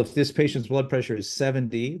Joel, if this patient's blood pressure is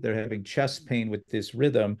 70, they're having chest pain with this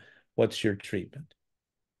rhythm, what's your treatment?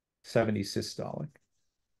 70 systolic.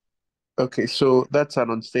 Okay, so that's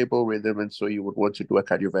an unstable rhythm, and so you would want to do a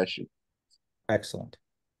cardioversion. Excellent.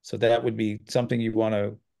 So that would be something you want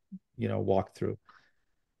to, walk through.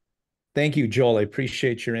 Thank you, Joel. I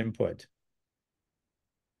appreciate your input.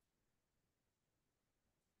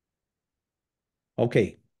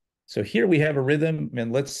 Okay, so here we have a rhythm,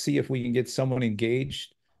 and let's see if we can get someone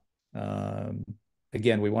engaged.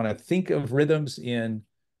 Again, we want to think of rhythms in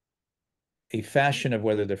a fashion of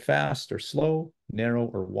whether they're fast or slow, narrow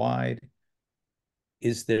or wide.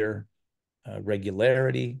 Is there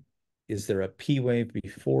regularity? Is there a P wave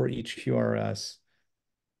before each QRS?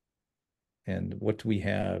 And what do we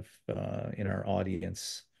have in our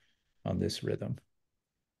audience on this rhythm?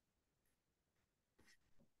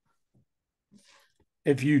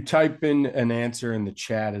 If you type in an answer in the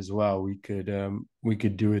chat as well, we could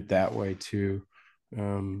do it that way too.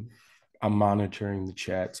 I'm monitoring the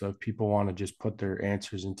chat, so if people want to just put their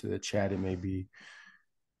answers into the chat, it may be.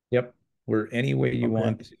 Yep, we're any way you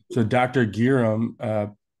want. So Dr.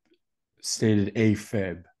 Giram stated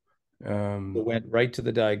AFib. It went right to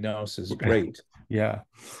the diagnosis. Great. Yeah.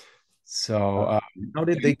 So how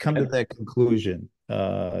did they come to that conclusion?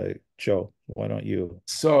 Joe, why don't you?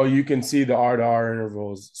 So you can see the R to R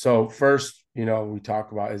intervals. So first, we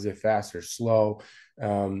talk about, is it fast or slow?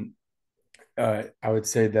 I would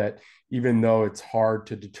say that even though it's hard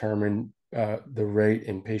to determine the rate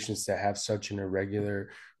in patients that have such an irregular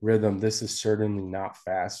rhythm, this is certainly not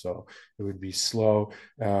fast. So it would be slow.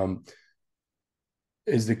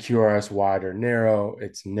 Is the QRS wide or narrow?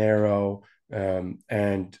 It's narrow.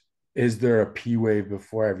 And is there a P wave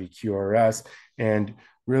before every QRS? And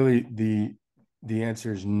really, the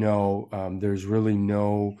answer is no. There's really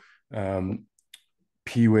no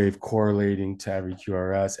P wave correlating to every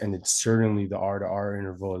QRS, and it's certainly the R to R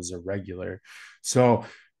interval is irregular. So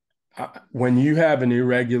when you have an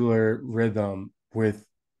irregular rhythm with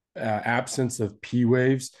absence of P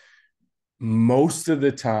waves, most of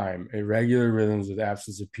the time, irregular rhythms with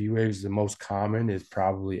absence of P waves, the most common is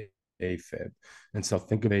probably AFib. And so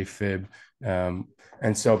think of AFib.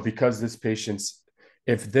 And so because this patient's,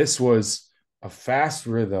 if this was a fast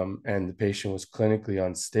rhythm and the patient was clinically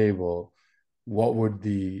unstable, what would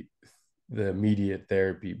the immediate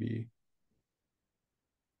therapy be?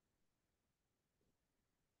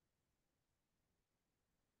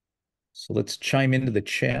 So let's chime into the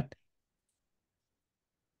chat.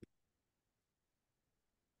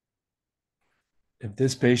 If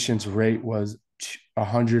this patient's rate was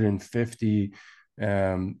 150,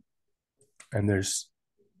 and there's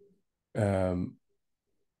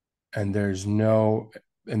no,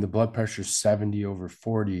 and the blood pressure is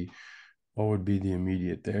 70/40, what would be the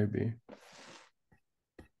immediate therapy?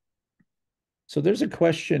 So there's a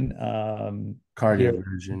question.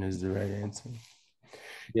 Cardioversion is the right answer.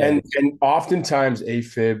 Yeah, and oftentimes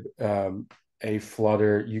AFib, a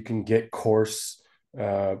flutter, you can get coarse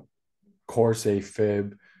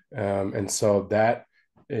AFib, and so that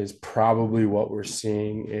is probably what we're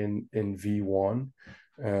seeing in V1,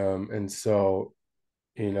 and so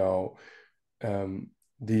the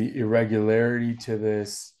irregularity to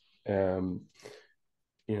this, a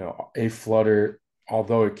flutter,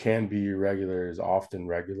 although it can be irregular, is often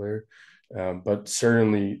regular, but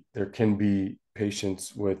certainly there can be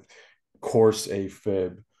patients with coarse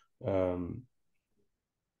AFib.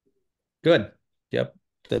 Good. Yep.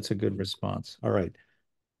 That's a good response. All right.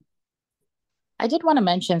 I did want to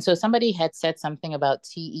mention, so somebody had said something about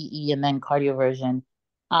TEE and then cardioversion.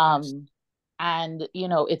 And,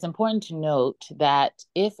 it's important to note that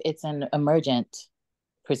if it's an emergent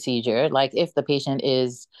procedure, like if the patient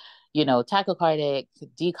is, tachycardic,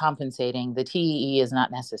 decompensating, the TEE is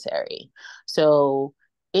not necessary. So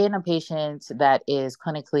in a patient that is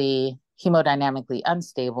clinically hemodynamically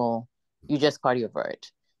unstable, you just cardiovert.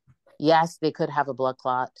 Yes, they could have a blood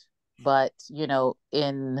clot, but,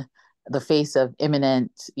 in the face of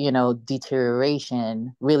imminent,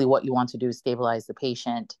 deterioration, really what you want to do is stabilize the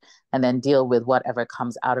patient and then deal with whatever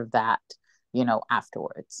comes out of that,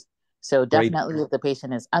 afterwards. So definitely Great. If the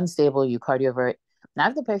patient is unstable, you cardiovert. Now,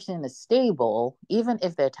 if the patient is stable, even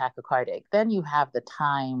if they're tachycardic, then you have the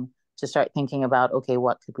time to start thinking about, okay,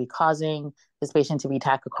 what could be causing this patient to be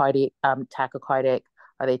tachycardic? Are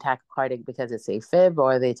they tachycardic because it's AFib,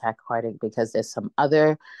 or are they tachycardic because there's some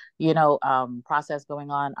other, process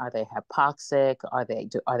going on? Are they hypoxic? Are they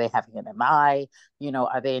having an MI?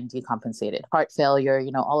 Are they in decompensated heart failure?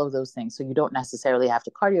 All of those things. So you don't necessarily have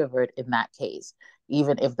to cardiovert in that case,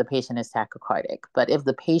 even if the patient is tachycardic. But if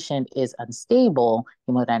the patient is unstable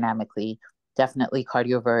hemodynamically, definitely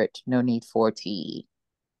cardiovert, no need for TE.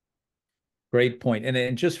 Great point.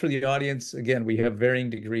 And just for the audience, again, we have varying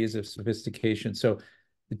degrees of sophistication. So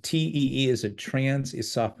the TEE is a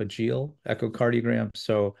transesophageal echocardiogram.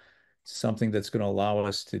 So something that's going to allow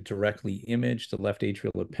us to directly image the left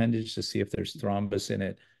atrial appendage to see if there's thrombus in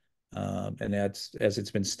it. And that's, as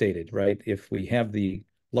it's been stated, right? If we have the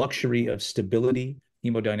luxury of stability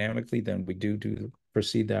hemodynamically, then we do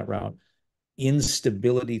proceed that route.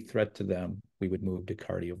 Instability threat to them, we would move to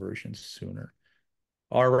cardioversion sooner.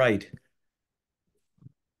 All right.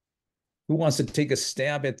 Who wants to take a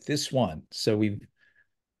stab at this one? So we've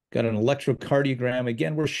got an electrocardiogram.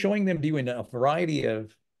 Again, we're showing them to you in a variety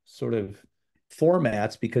of sort of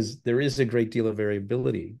formats because there is a great deal of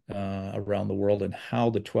variability around the world in how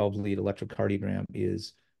the 12-lead electrocardiogram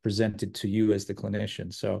is presented to you as the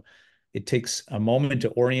clinician. So it takes a moment to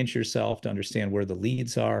orient yourself to understand where the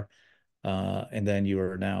leads are, and then you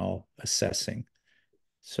are now assessing.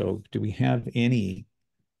 So do we have any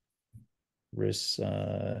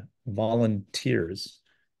volunteers?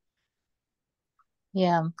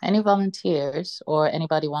 Yeah, any volunteers or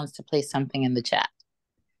anybody wants to place something in the chat?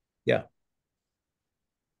 Yeah.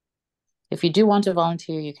 If you do want to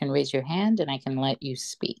volunteer, you can raise your hand and I can let you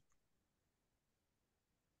speak.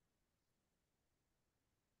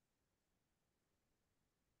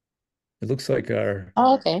 It looks like our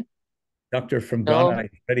okay. doctor from Joel, Ghana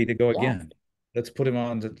is ready to go yeah. again. Let's put him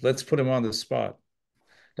on the spot.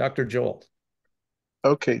 Dr. Joel.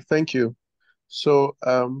 Okay, thank you. So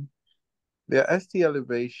there are ST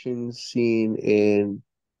elevations seen in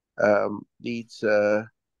these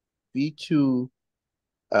V2,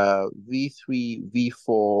 V3,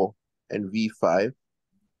 V4, and V5.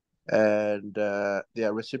 And there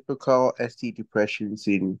are reciprocal ST depressions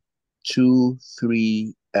in 2,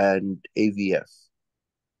 3, and AVF.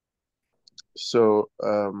 So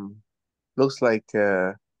looks like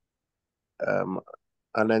an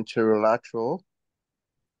anterolateral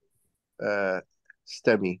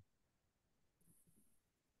STEMI.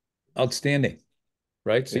 Outstanding,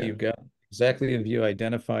 right? So Yeah. you've got exactly in view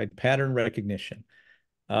identified pattern recognition.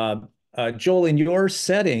 Joel, in your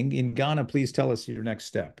setting in Ghana, please tell us your next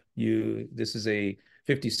step. This is a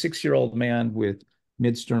 56-year-old man with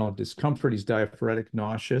mid-sternal discomfort. He's diaphoretic,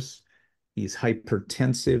 nauseous. He's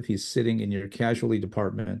hypertensive. He's sitting in your casualty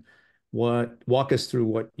department. Walk us through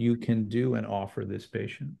what you can do and offer this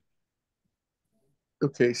patient.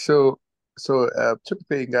 Okay, so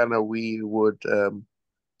typically in Ghana, we would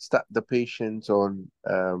start the patient on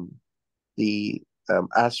the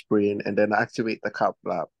aspirin and then activate the cath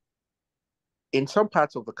lab. In some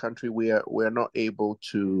parts of the country, we're not able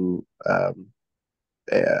to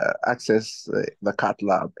access the cath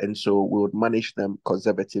lab, and so we would manage them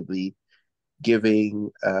conservatively, giving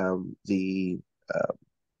the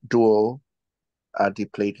dual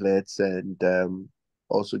antiplatelets and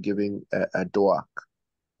also giving a DOAC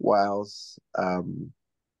while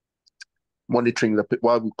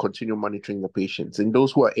we continue monitoring the patients. And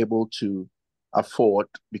those who are able to afford,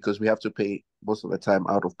 because we have to pay most of the time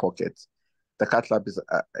out of pocket, the cath lab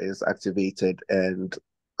is activated and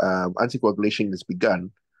anticoagulation is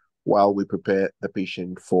begun while we prepare the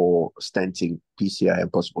patient for stenting, PCI,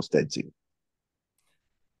 and possible stenting.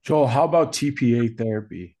 Joel, how about TPA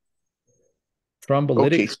therapy?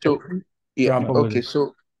 Thrombolytic. Okay, so yeah, okay,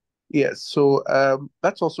 so yes, so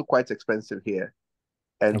that's also quite expensive here.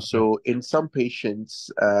 And okay. So in some patients,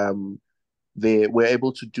 they were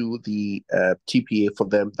able to do the TPA for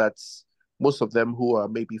them. That's most of them who are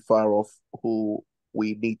maybe far off, who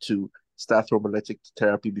we need to start thrombolytic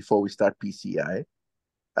therapy before we start PCI.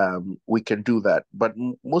 We can do that. But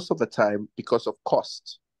most of the time, because of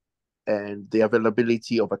cost and the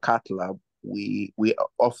availability of a cath lab, we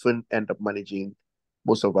often end up managing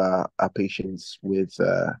most of our patients with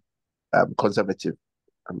conservatively,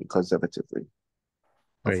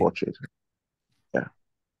 Great. unfortunately. Yeah.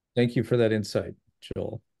 Thank you for that insight,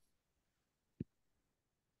 Joel.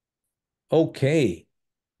 Okay,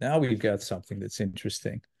 now we've got something that's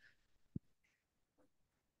interesting.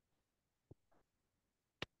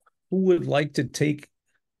 Who would like to take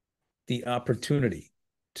the opportunity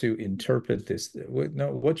to interpret this?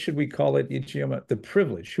 No, what should we call it, Ijeoma? The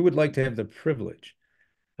privilege. Who would like to have the privilege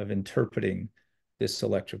of interpreting this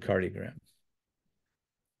electrocardiogram?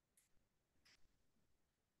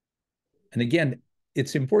 And again,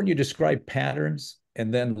 it's important you describe patterns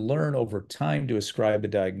and then learn over time to ascribe the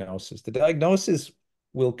diagnosis. The diagnosis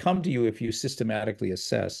will come to you if you systematically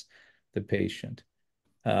assess the patient.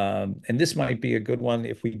 And this might be a good one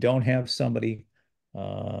if we don't have somebody.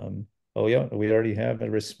 Oh, yeah, we already have a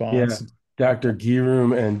response. Yeah, Dr.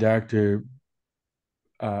 Girum and Dr.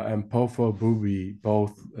 and Pofo Bubi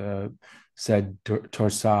both said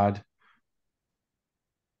Torsade.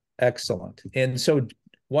 Excellent. And so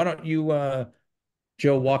why don't you,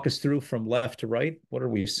 Joe, walk us through from left to right? What are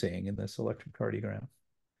we seeing in this electrocardiogram?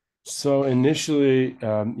 So initially,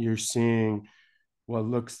 you're seeing what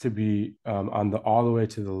looks to be on the all the way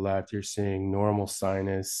to the left. You're seeing normal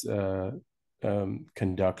sinus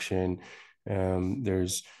conduction.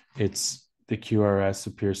 The QRS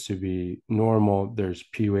appears to be normal. There's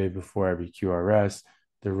P wave before every QRS.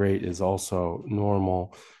 The rate is also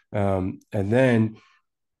normal, and then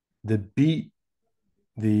the beat,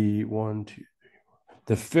 the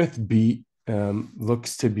fifth beat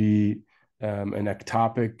looks to be an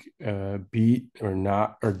ectopic beat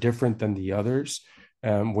or different than the others,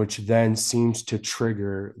 which then seems to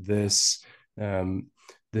trigger this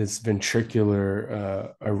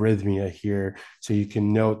ventricular arrhythmia here. So you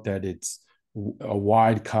can note that it's a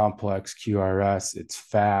wide complex QRS. It's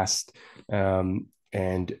fast,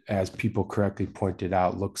 and as people correctly pointed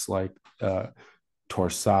out, looks like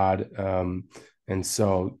Torsade. And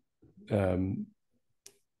so,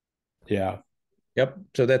 yeah. Yep.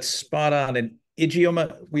 So that's spot on. And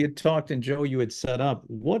Ijeoma, we had talked, and Joe, you had set up.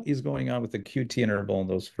 What is going on with the QT interval in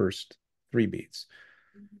those first 3 beats?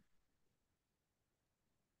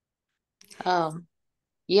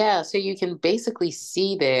 Yeah, so you can basically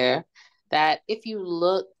see there that if you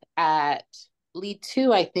look at lead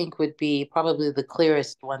 2, I think would be probably the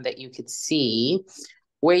clearest one that you could see,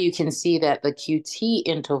 where you can see that the QT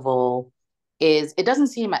interval it doesn't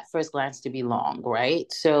seem at first glance to be long, right?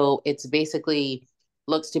 So it's basically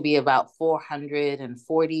looks to be about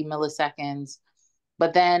 440 milliseconds.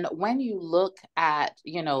 But then when you look at,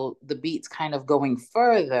 the beats kind of going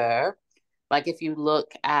further, like if you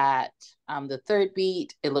look at the third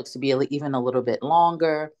beat, it looks to be even a little bit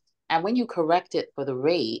longer. And when you correct it for the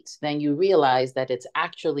rate, then you realize that it's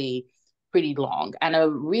actually pretty long. And a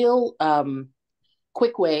real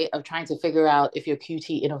quick way of trying to figure out if your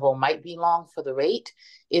QT interval might be long for the rate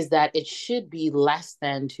is that it should be less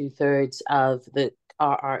than 2/3 of the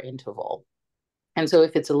RR interval. And so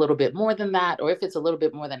if it's a little bit more than that, or if it's a little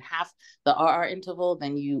bit more than half the RR interval,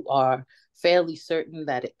 then you are fairly certain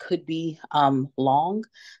that it could be long.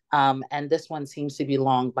 And this one seems to be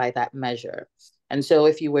long by that measure. And so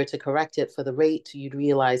if you were to correct it for the rate, you'd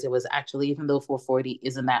realize it was actually, even though 440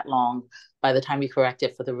 isn't that long, by the time you correct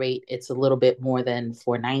it for the rate, it's a little bit more than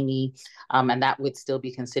 490. And that would still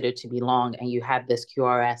be considered to be long. And you had this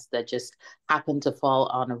QRS that just happened to fall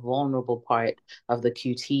on a vulnerable part of the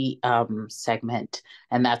QT segment.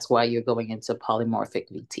 And that's why you're going into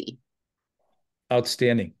polymorphic VT.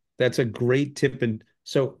 Outstanding. That's a great tip. And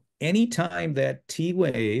so anytime that T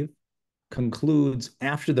wave concludes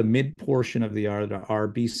after the mid portion of the R,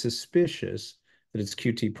 be suspicious that it's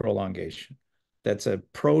QT prolongation. That's a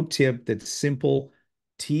pro tip. That's simple.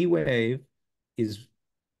 T wave is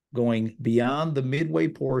going beyond the midway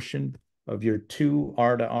portion of your 2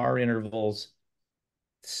 R to R intervals.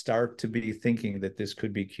 Start to be thinking that this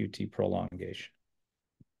could be QT prolongation.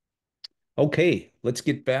 Okay, let's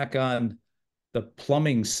get back on the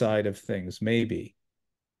plumbing side of things, maybe.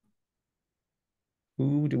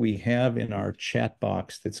 Who do we have in our chat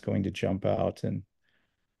box that's going to jump out and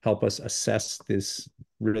help us assess this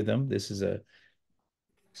rhythm? This is a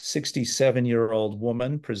 67-year-old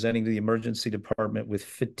woman presenting to the emergency department with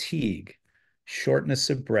fatigue, shortness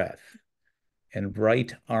of breath, and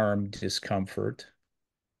right arm discomfort.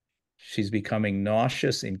 She's becoming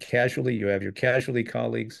nauseous in casualty. You have your casualty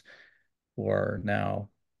colleagues who are now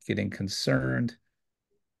getting concerned.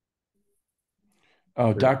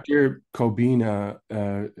 Oh, Dr. Kobina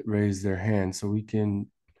raised their hand, so we can.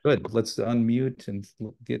 Good. Let's unmute and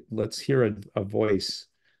let's hear a voice.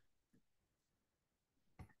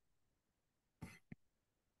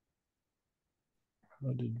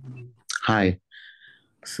 Hi.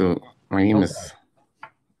 So my name is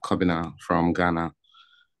Kobina from Ghana,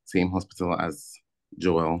 same hospital as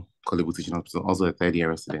Joel, Kolebu Teaching Hospital, also a 3rd-year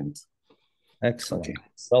resident. Excellent. Okay.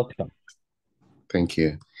 Welcome. Thank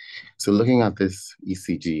you. So looking at this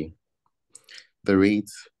ECG, the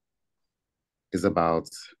rate is about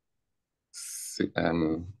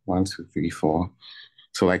 1, 2, 3, 4.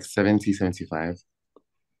 So like 70, 75.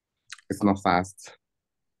 It's not fast.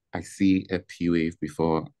 I see a P wave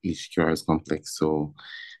before each QRS complex, so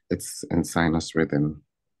it's in sinus rhythm.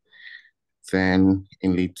 Then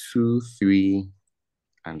in lead 2, 3,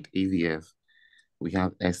 and AVF, we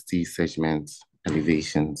have ST segment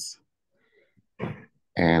elevations.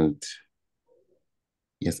 And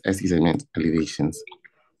yes, ST segment elevations.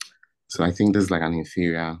 So I think this is like an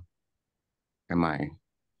inferior MI,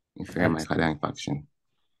 inferior myocardial infarction.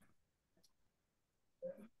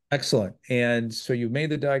 Excellent. And so you made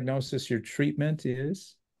the diagnosis. Your treatment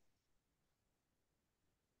is?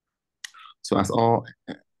 So as all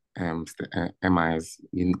MIs,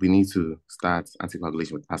 we need to start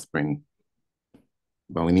anticoagulation with aspirin,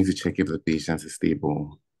 but we need to check if the patient is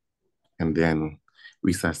stable and then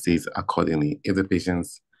resuscitate accordingly. If the patient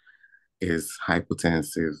is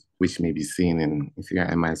hypotensive, which may be seen in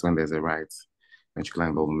inferior MIs when there's a right ventricular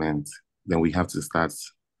involvement, then we have to start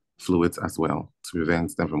fluids as well to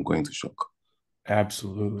prevent them from going to shock.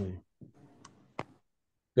 Absolutely.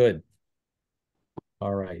 Good.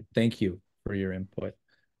 All right. Thank you for your input.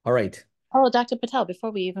 All right. Oh, Dr. Patel,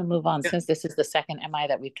 before we even move on, Yeah. since this is the second MI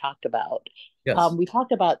that we've talked about, Yes. we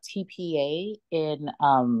talked about TPA in,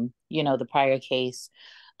 the prior case.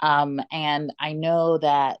 And I know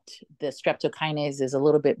that the streptokinase is a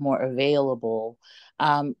little bit more available.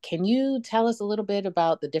 Can you tell us a little bit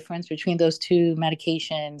about the difference between those two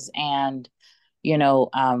medications and,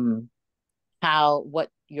 what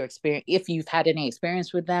your experience, if you've had any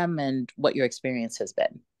experience with them and what your experience has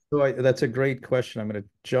been? So that's a great question. I'm going to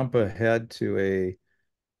jump ahead to a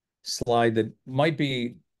slide that might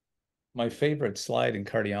be my favorite slide in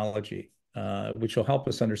cardiology, which will help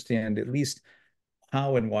us understand at least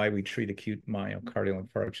how and why we treat acute myocardial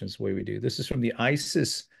infarctions the way we do. This is from the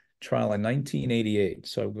ISIS trial in 1988.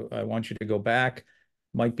 So I want you to go back,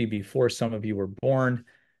 might be before some of you were born,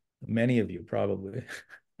 many of you probably.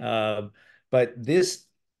 But this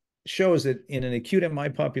shows that in an acute MI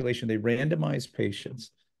population, they randomized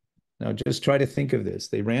patients. Now, just try to think of this.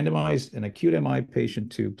 They randomized an acute MI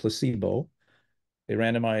patient to placebo. They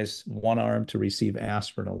randomized one arm to receive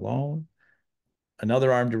aspirin alone,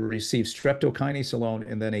 another arm to receive streptokinase alone,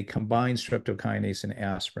 and then a combined streptokinase and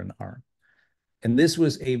aspirin arm. And this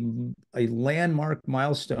was a landmark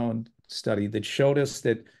milestone study that showed us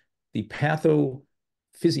that the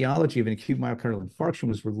pathophysiology of an acute myocardial infarction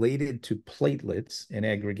was related to platelets and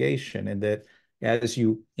aggregation, and that as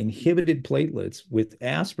you inhibited platelets with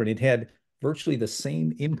aspirin, it had virtually the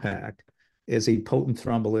same impact as a potent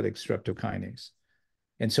thrombolytic streptokinase.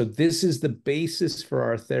 And so this is the basis for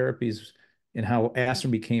our therapies and how aspirin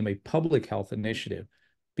became a public health initiative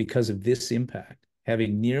because of this impact,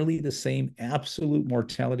 having nearly the same absolute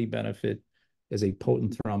mortality benefit as a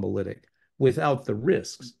potent thrombolytic without the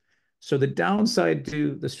risks. So the downside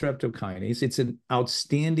to the streptokinase, it's an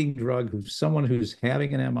outstanding drug. Someone who's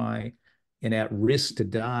having an MI and at risk to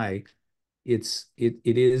die, it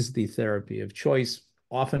is the therapy of choice,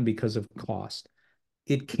 often because of cost.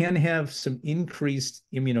 It can have some increased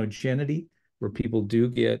immunogenicity where people do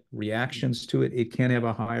get reactions to it. It can have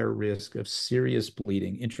a higher risk of serious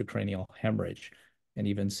bleeding, intracranial hemorrhage, and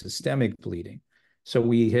even systemic bleeding. So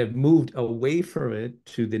we have moved away from it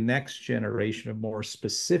to the next generation of more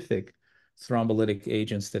specific thrombolytic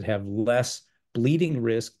agents that have less bleeding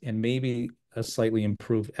risk and maybe a slightly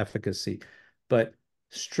improved efficacy. But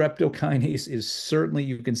streptokinase is certainly,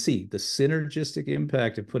 you can see the synergistic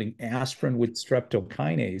impact of putting aspirin with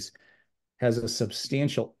streptokinase has a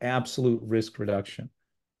substantial absolute risk reduction.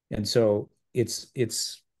 And so it's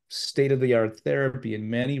state-of-the-art therapy in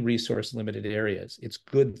many resource-limited areas. It's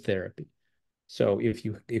good therapy. So if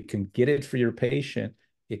you can get it for your patient,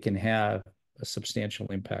 it can have a substantial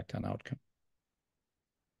impact on outcome.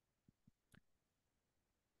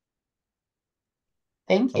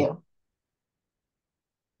 Thank you.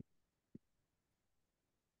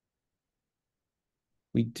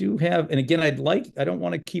 We do have, and again, I don't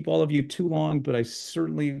want to keep all of you too long, but I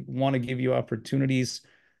certainly want to give you opportunities.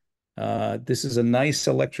 This is a nice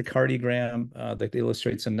electrocardiogram that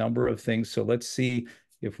illustrates a number of things. So let's see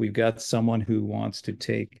if we've got someone who wants to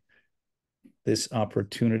take this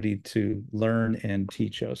opportunity to learn and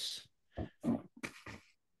teach us.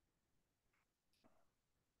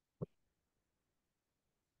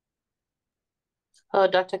 Oh,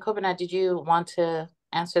 Dr. Kobana, did you want to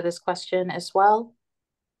answer this question as well?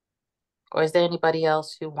 Or is there anybody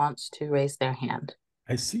else who wants to raise their hand?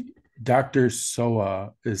 I see Dr.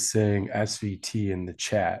 Soa is saying SVT in the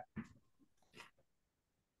chat.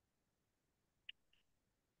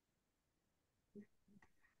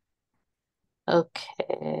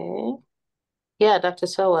 Okay. Yeah, Dr.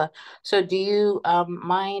 Soa. So do you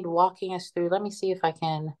mind walking us through? Let me see if I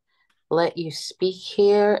can let you speak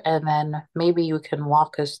here, and then maybe you can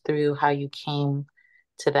walk us through how you came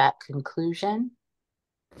to that conclusion.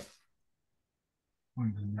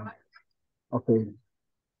 Okay.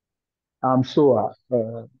 I'm Soa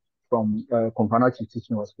from Comparative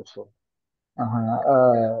Teaching Hospital.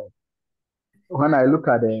 When I look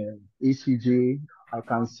at the ECG, I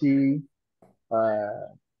can see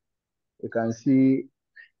you can see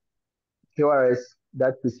QRS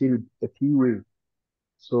that preceded a P wave.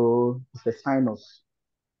 So it's a sinus.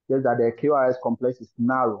 Just that the QRS complex is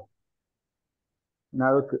narrow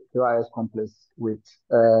QRS complex with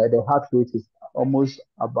the heart rate is almost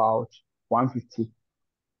about 150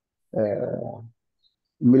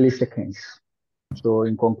 milliseconds. So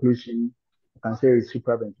in conclusion, I can say it's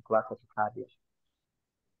supraventricular tachycardia.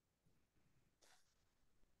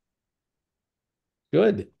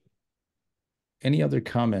 Good. Any other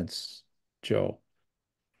comments, Joe?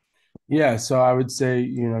 Yeah, so I would say,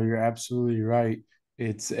 you're absolutely right.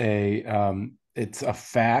 It's a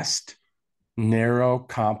fast, narrow,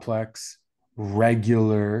 complex,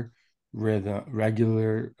 regular rhythm,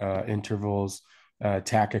 regular intervals,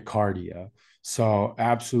 tachycardia. So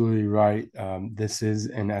absolutely right. This is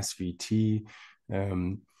an SVT.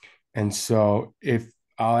 And so if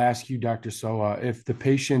I'll ask you, Dr. Soa, if the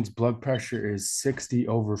patient's blood pressure is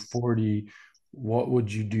 60/40, what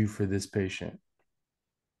would you do for this patient?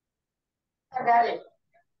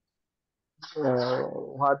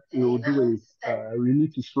 What you do is we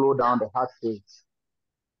need to slow down the heart rate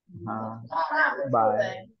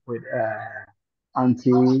by with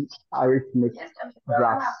anti-arrhythmic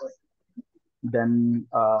drugs. Then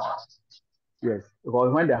yes,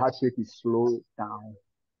 because when the heart rate is slowed down,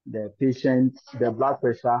 the blood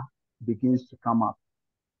pressure begins to come up.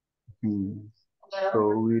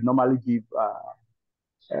 So we normally give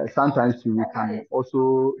sometimes we can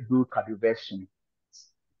also do cardioversion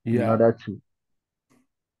in order to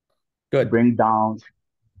bring down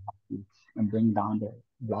and bring down the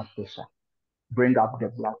blood pressure, bring up the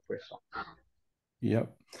blood pressure.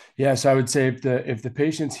 Yep. Yeah. So I would say if the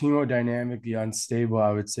patient's hemodynamically unstable,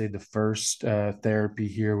 I would say the first therapy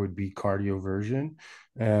here would be cardioversion.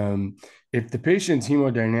 If the patient's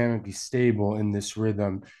hemodynamically stable in this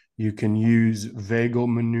rhythm, you can use vagal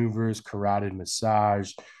maneuvers, carotid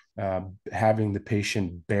massage, having the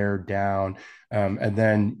patient bear down, and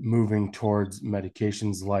then moving towards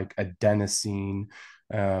medications like adenosine,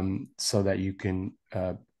 so that you can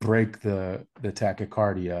break the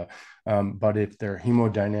tachycardia. But if they're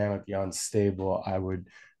hemodynamically unstable, I would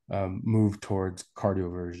move towards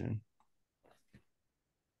cardioversion.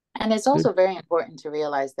 And it's also very important to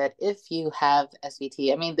realize that if you have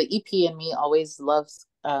SVT, I mean, the EP in me always loves,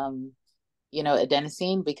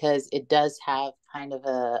 adenosine, because it does have kind of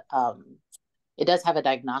a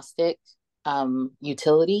diagnostic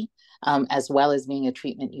utility, as well as being a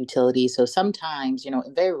treatment utility. So sometimes, in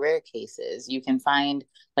very rare cases, you can find,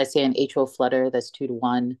 let's say, an atrial flutter that's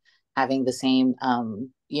 2-to-1 having the same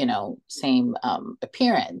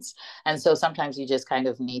appearance. And so sometimes you just kind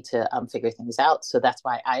of need to figure things out. So that's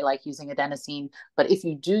why I like using adenosine. But if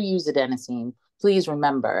you do use adenosine, please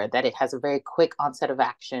remember that it has a very quick onset of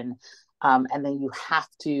action. And then you have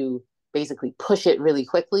to basically push it really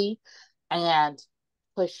quickly and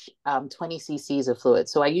push 20 cc's of fluid.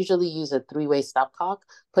 So I usually use a 3-way stopcock,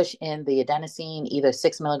 push in the adenosine, either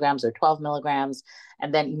 6 milligrams or 12 milligrams,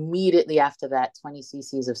 and then immediately after that, 20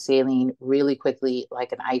 cc's of saline really quickly,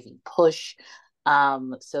 like an IV push,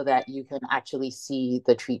 so that you can actually see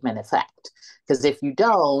the treatment effect. Because if you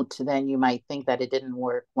don't, then you might think that it didn't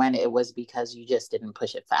work when it was because you just didn't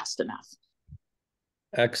push it fast enough.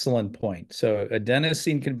 Excellent point. So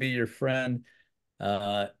adenosine can be your friend.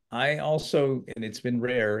 I also, and it's been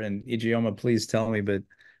rare, and Ijeoma, please tell me, but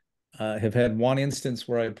have had one instance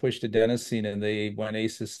where I pushed adenosine and they went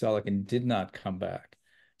asystolic and did not come back.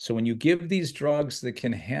 So when you give these drugs that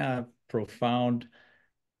can have profound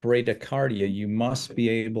bradycardia, you must be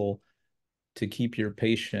able to keep your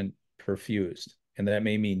patient perfused. And that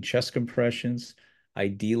may mean chest compressions.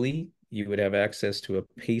 Ideally, you would have access to a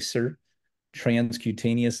pacer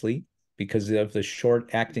transcutaneously. Because of the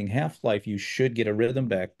short acting half-life, you should get a rhythm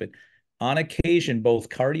back. But on occasion, both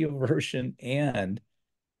cardioversion and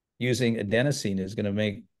using adenosine is going to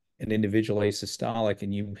make an individual asystolic,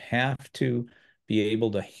 and you have to be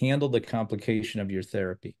able to handle the complication of your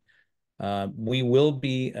therapy. We will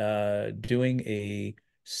be doing a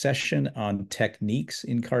session on techniques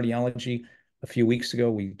in cardiology. A few weeks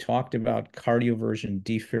ago, we talked about cardioversion,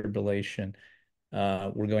 defibrillation.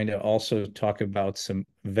 We're going to also talk about some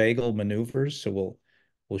vagal maneuvers. So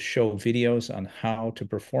we'll show videos on how to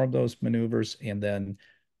perform those maneuvers, and then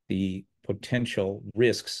the potential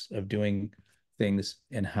risks of doing things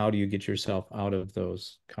and how do you get yourself out of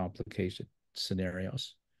those complicated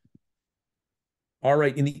scenarios. All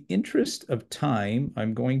right, in the interest of time,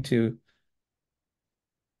 I'm going to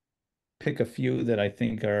pick a few that I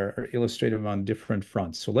think are illustrative on different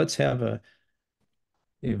fronts. So let's have a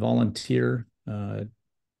volunteer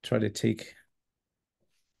try to take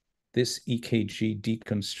this EKG,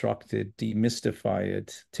 deconstruct it, demystify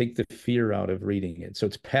it, take the fear out of reading it. So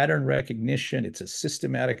it's pattern recognition, it's a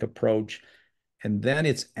systematic approach, and then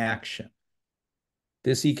it's action.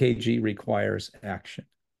 This EKG requires action.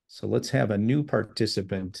 So let's have a new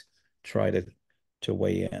participant try to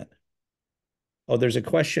weigh in. Oh, there's a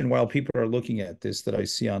question while people are looking at this that I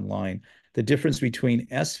see online, the difference between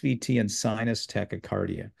SVT and sinus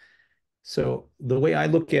tachycardia. So the way I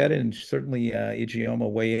look at it, and certainly Ijeoma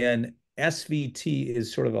weigh in, SVT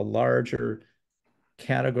is sort of a larger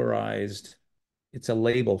categorized, it's a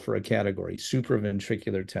label for a category,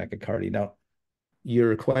 supraventricular tachycardia. Now,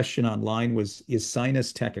 your question online was, is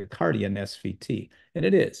sinus tachycardia an SVT? And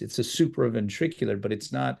it is. It's a supraventricular, but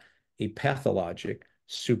it's not a pathologic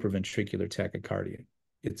supraventricular tachycardia.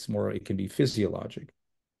 It's more, it can be physiologic,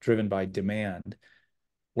 driven by demand.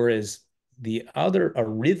 Whereas the other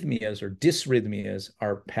arrhythmias or dysrhythmias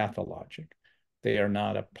are pathologic. They are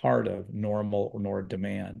not a part of normal nor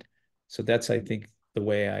demand. So that's, I think, the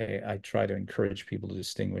way I try to encourage people to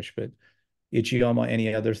distinguish. But Ijeoma,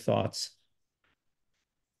 any other thoughts?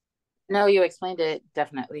 No, you explained it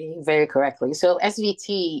definitely very correctly. So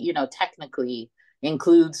SVT, technically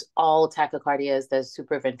includes all tachycardias that's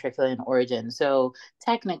supraventricular in origin. So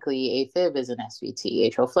technically, AFib is an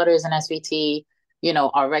SVT, atrial flutter is an SVT.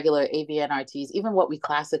 Our regular AVNRTs, even what we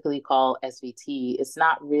classically call SVT, it's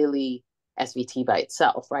not really SVT by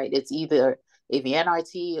itself, right? It's either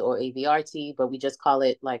AVNRT or AVRT, but we just call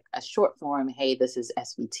it like a short form. Hey, this is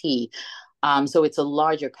SVT. So it's a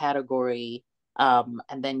larger category,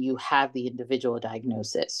 and then you have the individual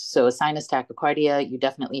diagnosis. So a sinus tachycardia, you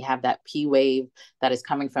definitely have that P wave that is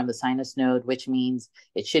coming from the sinus node, which means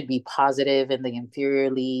it should be positive in the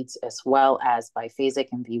inferior leads as well as biphasic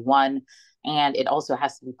in V1. And it also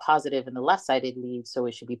has to be positive in the left-sided leads, so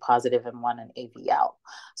it should be positive in 1 and AVL.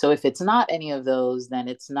 So if it's not any of those, then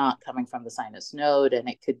it's not coming from the sinus node, and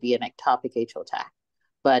it could be an ectopic atrial tach.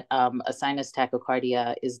 But a sinus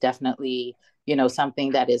tachycardia is definitely,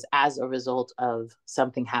 something that is as a result of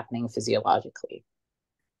something happening physiologically.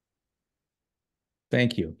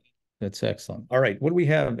 Thank you. That's excellent. All right. What do we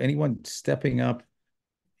have? Anyone stepping up?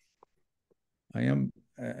 I am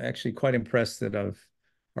actually quite impressed that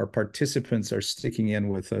our participants are sticking in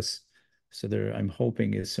with us. So there, I'm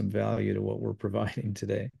hoping is some value to what we're providing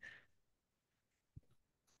today.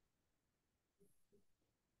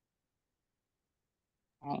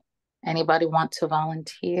 All right. Anybody want to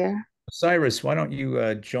volunteer? Cyrus, why don't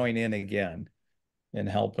you join in again and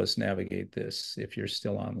help us navigate this if you're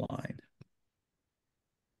still online?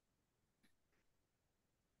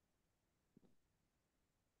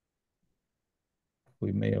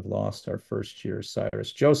 We may have lost our first year,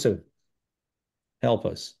 Cyrus. Joseph, help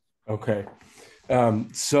us. Okay.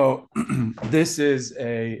 So this is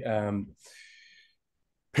a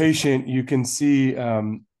patient. You can see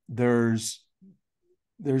there's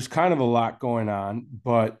kind of a lot going on,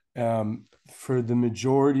 but for the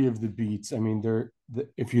majority of the beats, I mean,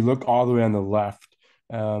 if you look all the way on the left,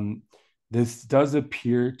 this does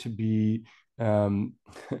appear to be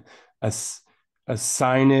a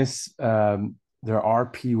sinus. There are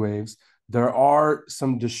P waves. There are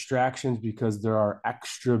some distractions because there are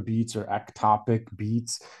extra beats or ectopic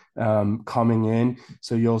beats coming in.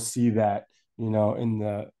 So you'll see that,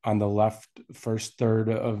 on the left first third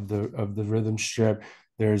of the rhythm strip,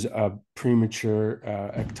 there's a premature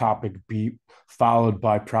ectopic beat followed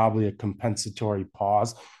by probably a compensatory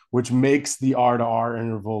pause, which makes the R to R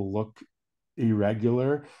interval look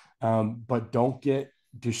irregular. But don't get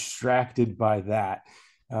distracted by that.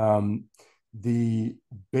 The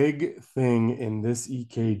big thing in this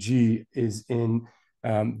EKG is in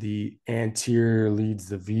the anterior leads,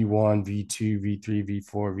 the V1, V2, V3,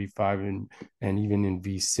 V4, V5, and even in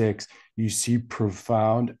V6, you see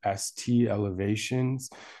profound ST elevations.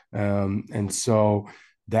 And so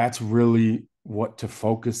that's really what to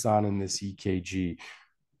focus on in this EKG.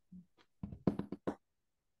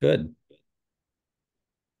 Good.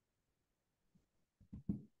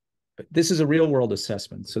 This is a real world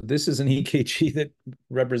assessment. So this is an EKG that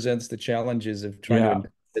represents the challenges of trying to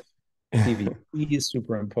CVEF is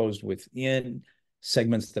superimposed within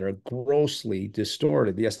segments that are grossly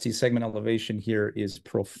distorted. The ST segment elevation here is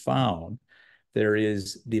profound. There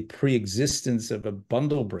is the pre-existence of a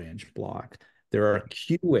bundle branch block. There are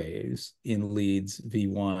Q waves in leads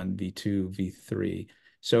V1, V2, V3.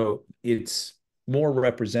 So it's more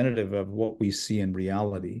representative of what we see in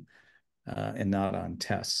reality and not on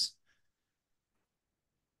tests.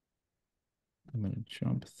 I'm going to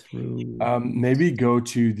jump through. Maybe go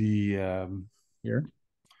to the here.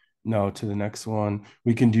 No, to the next one.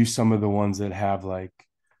 We can do some of the ones that have like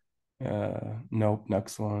Nope.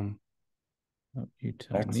 Next one. Oh, you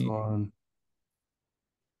tell Next me. one.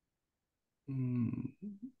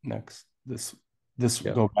 Next. This.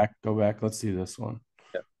 Yeah. Go back. Let's see this one.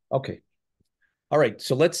 Yeah. Okay. All right.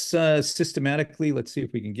 So let's systematically, let's see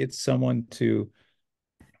if we can get someone to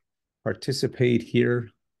participate here.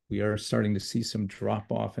 We are starting to see some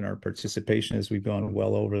drop off in our participation as we've gone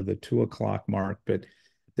well over the 2 o'clock mark, but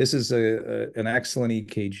this is an excellent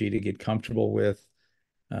EKG to get comfortable with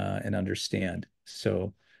and understand.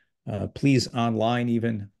 So please online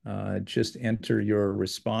even just enter your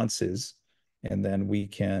responses and then we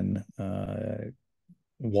can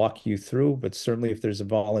walk you through, but certainly if there's a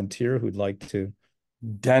volunteer who'd like to.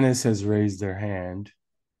 Dennis has raised their hand.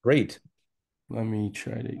 Great. Let me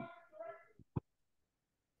try to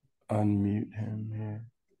unmute him here.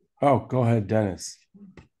 Oh, go ahead, Dennis.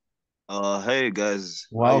 Hey guys.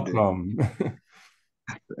 Welcome.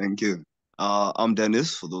 Thank you. I'm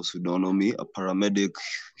Dennis, for those who don't know me, a paramedic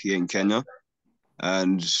here in Kenya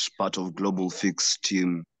and part of Global FICCS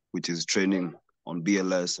team, which is training on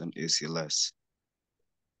BLS and ACLS.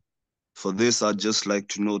 For this, I'd just like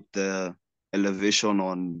to note the elevation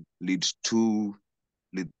on lead 2,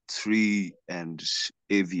 lead 3, and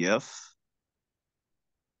AVF.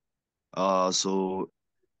 So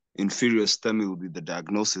inferior STEMI will be the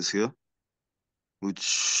diagnosis here,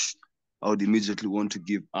 which I would immediately want to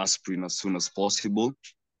give aspirin as soon as possible.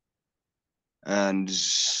 And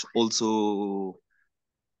also,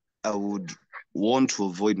 I would want to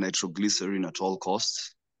avoid nitroglycerin at all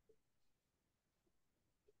costs.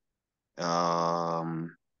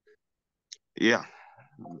 Yeah.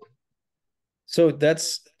 So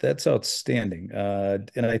that's outstanding.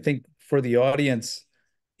 And I think for the audience,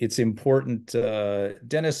 it's important.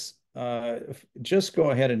 Dennis, just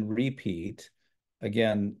go ahead and repeat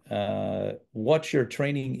again what your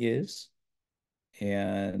training is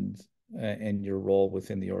and your role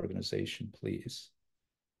within the organization, please.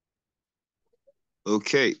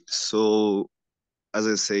 Okay, so as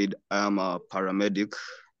I said, I am a paramedic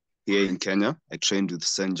here in Kenya. I trained with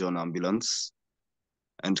St. John Ambulance.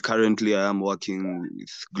 And currently I am working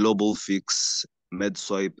with Global FICCS,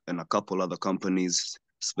 MedSwipe, and a couple other companies,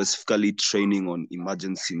 specifically training on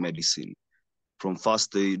emergency medicine, from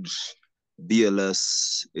first aid,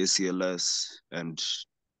 BLS, ACLS, and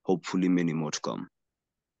hopefully many more to come.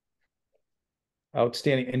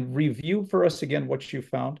 Outstanding. And review for us again what you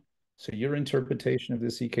found. So your interpretation of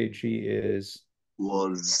this EKG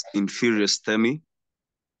was inferior STEMI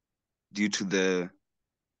due to the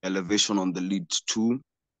elevation on the lead 2,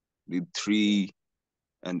 lead 3,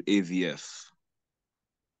 and AVF.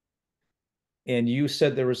 And you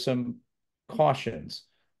said there were some cautions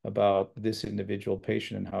about this individual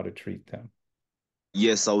patient and how to treat them.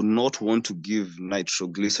 Yes, I would not want to give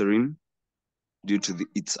nitroglycerin due to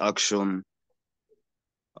its action.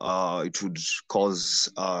 It would cause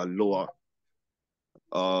lower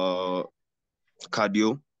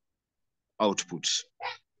cardio output,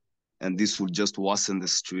 and this will just worsen the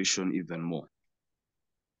situation even more.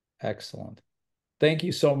 Excellent. Thank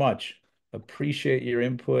you so much. Appreciate your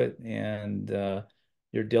input and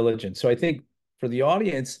your diligence. So I think for the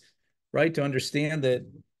audience, right, to understand that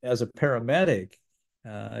as a paramedic,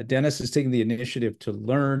 Dennis is taking the initiative to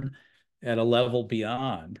learn at a level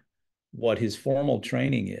beyond what his formal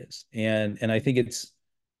training is. And I think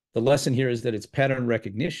the lesson here is that it's pattern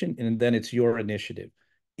recognition and then it's your initiative.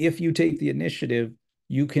 If you take the initiative,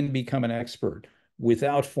 you can become an expert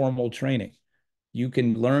without formal training. You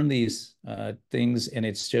can learn these things, and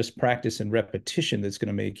it's just practice and repetition that's going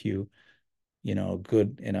to make you,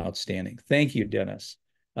 good and outstanding. Thank you, Dennis.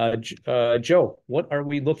 Joe, what are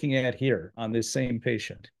we looking at here on this same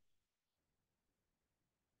patient?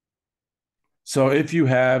 So if you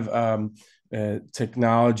have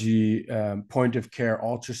technology, point of care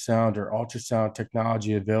ultrasound or ultrasound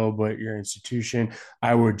technology available at your institution,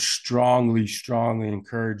 I would strongly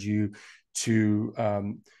encourage you to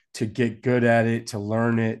get good at it, to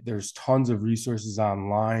learn it. There's tons of resources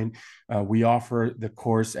online. We offer the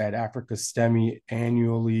course at Africa STEMI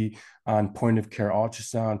annually on point of care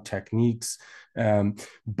ultrasound techniques.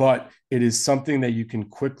 But it is something that you can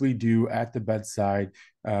quickly do at the bedside.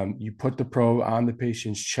 You put the probe on the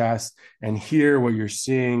patient's chest, and here what you're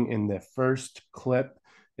seeing in the first clip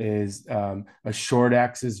is a short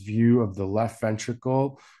axis view of the left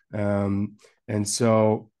ventricle. And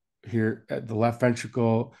so here at the left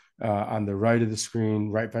ventricle on the right of the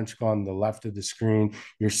screen, right ventricle on the left of the screen,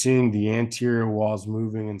 you're seeing the anterior walls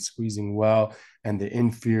moving and squeezing well, and the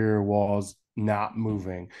inferior walls not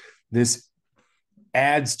moving. This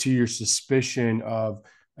adds to your suspicion of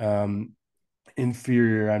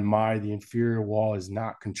inferior the inferior wall is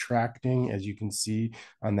not contracting, as you can see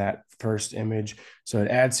on that first image. So it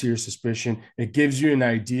adds to your suspicion. It gives you an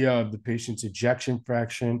idea of the patient's ejection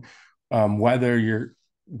fraction, whether you're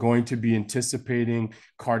going to be anticipating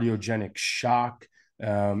cardiogenic shock,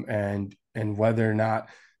 and whether or not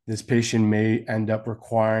this patient may end up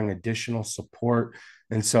requiring additional support.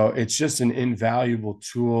 And so it's just an invaluable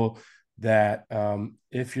tool that,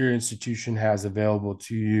 if your institution has available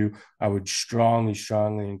to you, I would strongly,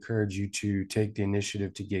 strongly encourage you to take the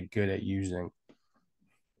initiative to get good at using.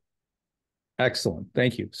 Excellent.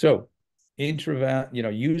 Thank you. So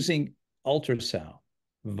using ultrasound,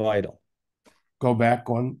 vital. Go back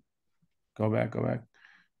one. Go back.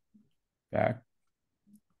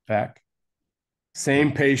 Back.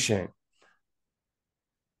 Same patient.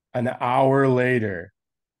 An hour later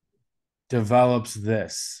develops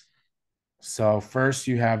this. So first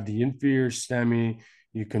you have the inferior STEMI,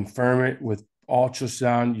 you confirm it with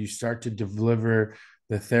ultrasound, you start to deliver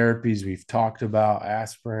the therapies we've talked about,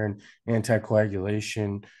 aspirin,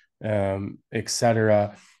 anticoagulation,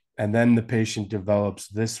 etc. And then the patient develops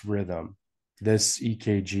this rhythm, this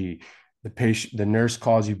EKG. The nurse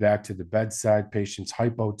calls you back to the bedside, patient's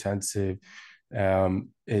hypotensive,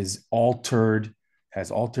 is altered, has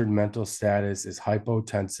altered mental status, is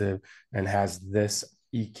hypotensive, and has this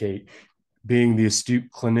EKG. Being the astute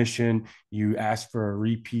clinician, you ask for a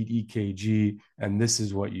repeat EKG, and this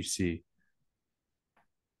is what you see.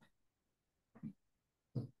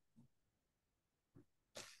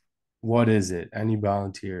 What is it? Any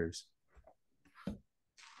volunteers?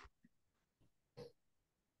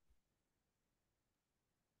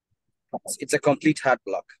 It's a complete heart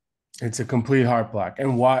block. It's a complete heart block.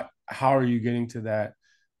 And how are you getting to that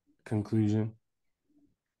conclusion?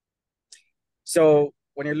 So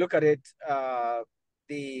when you look at it,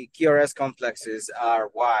 the QRS complexes are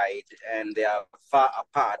wide and they are far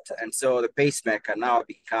apart. And so the pacemaker now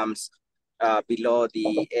becomes below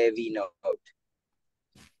the AV node.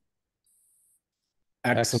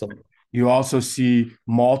 Excellent. You also see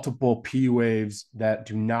multiple P waves that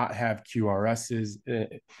do not have QRSs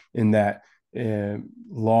in that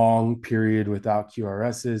long period without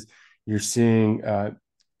QRSs. You're seeing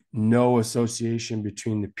no association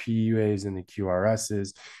between the P waves and the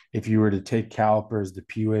QRSs. If you were to take calipers, the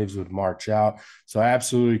P waves would march out. So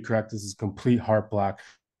absolutely correct. This is complete heart block.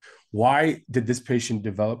 Why did this patient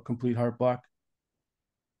develop complete heart block?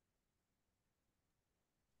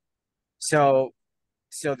 So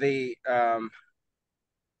the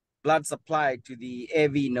blood supply to the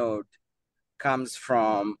AV node comes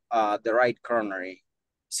from the right coronary.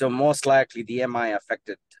 So most likely the MI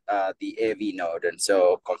affected the AV node, and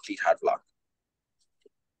so complete heart block.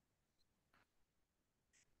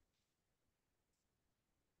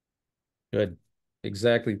 Good.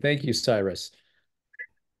 Exactly. Thank you, Cyrus.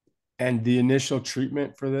 And the initial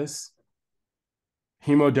treatment for this?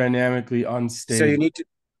 Hemodynamically unstable. So you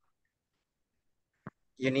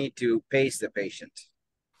need to pace the patient.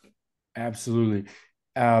 Absolutely.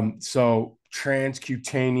 So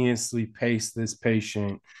transcutaneously pace this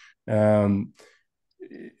patient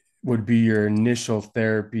would be your initial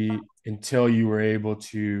therapy until you were able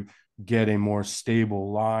to get a more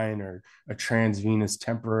stable line or a transvenous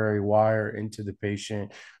temporary wire into the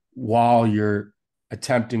patient while you're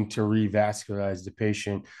attempting to revascularize the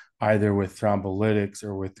patient, either with thrombolytics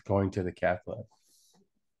or with going to the cath lab.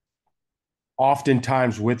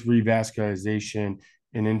 Oftentimes with revascularization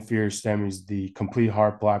in inferior STEMIs, the complete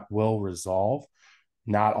heart block will resolve.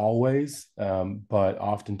 Not always, but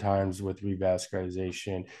oftentimes with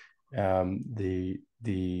revascularization, the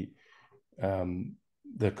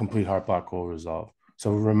complete heart block will resolve.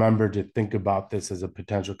 So remember to think about this as a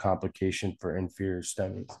potential complication for inferior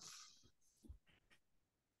STEMIs.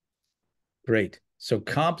 Great. So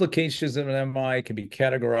complications of an MI can be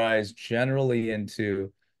categorized generally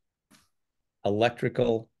into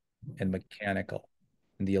electrical and mechanical.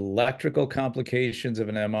 And the electrical complications of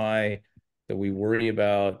an MI that we worry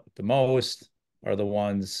about the most are the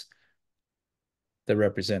ones that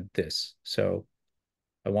represent this. So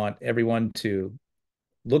I want everyone to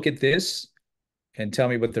look at this and tell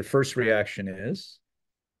me what their first reaction is.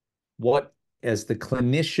 What, as the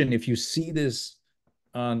clinician, if you see this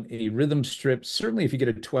on a rhythm strip, certainly if you get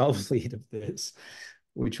a 12 lead of this,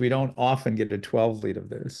 which we don't often get a 12 lead of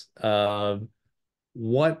this,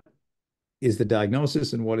 what is the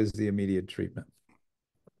diagnosis and what is the immediate treatment?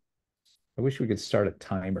 I wish we could start a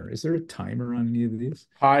timer. Is there a timer on any of these?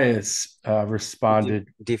 Pius responded.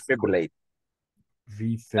 Defibrillate.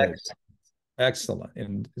 VFib. Excellent.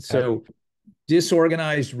 And so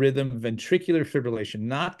disorganized rhythm, ventricular fibrillation,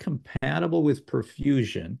 not compatible with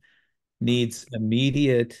perfusion, needs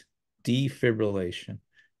immediate defibrillation.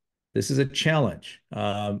 This is a challenge,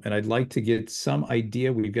 and I'd like to get some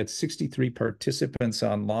idea. We've got 63 participants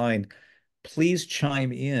online. Please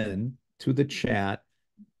chime in to the chat.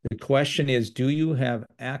 The question is, do you have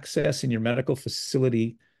access in your medical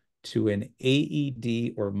facility to an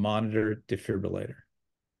AED or monitor defibrillator?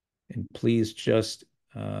 And please just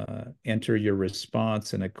enter your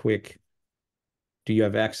response in a quick, do you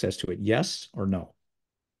have access to it? Yes or no?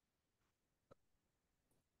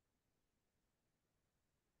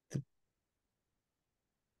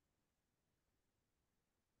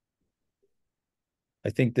 I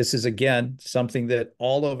think this is, again, something that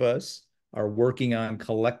all of us are working on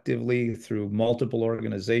collectively through multiple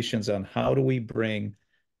organizations on how do we bring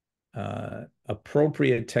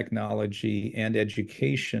appropriate technology and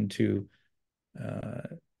education to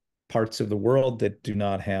parts of the world that do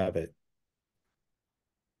not have it.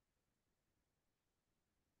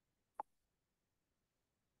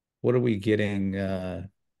 What are we getting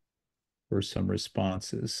for some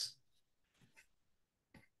responses?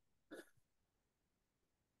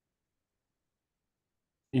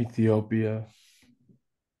 Ethiopia.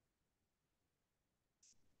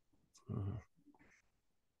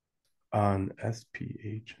 On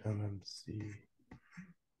SPHMMC.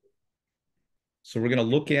 So we're going to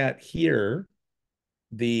look at here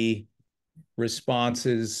the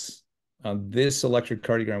responses on this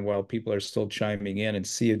electrocardiogram while people are still chiming in, and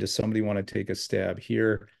see, does somebody want to take a stab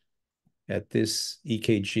here at this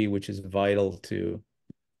EKG, which is vital to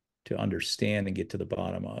understand and get to the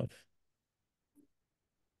bottom of.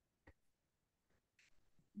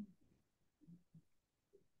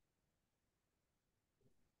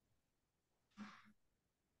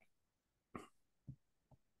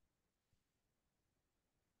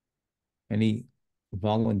 Any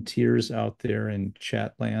volunteers out there in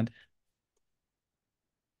chat land?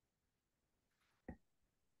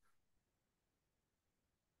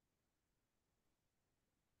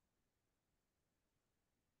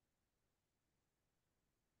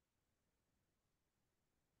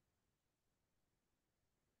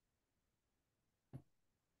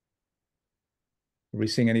 Are we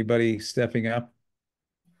seeing anybody stepping up?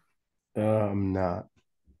 Not.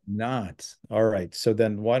 Not. All right. So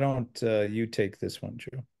then why don't you take this one,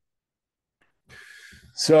 Joe?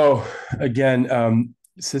 So again,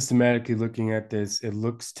 systematically looking at this, it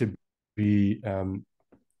looks to be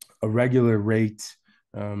a regular rate.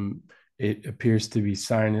 It appears to be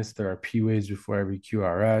sinus. There are P waves before every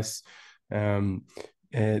QRS. The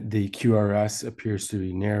QRS appears to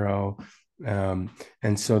be narrow.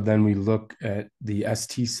 And so then we look at the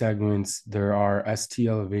ST segments. There are ST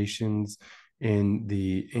elevations in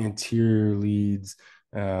the anterior leads,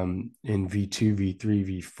 in V2,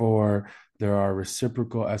 V3, V4. There are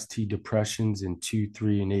reciprocal ST depressions in 2,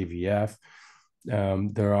 3, and AVF.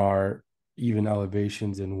 There are even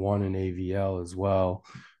elevations in 1 and AVL as well.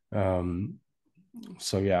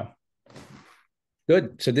 So yeah.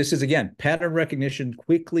 Good. So this is, again, pattern recognition,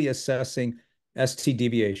 quickly assessing ST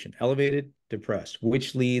deviation, elevated, depressed.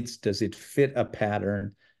 Which leads? Does it fit a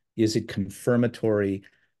pattern? Is it confirmatory?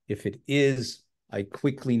 If it is, I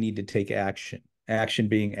quickly need to take action. Action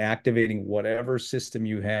being activating whatever system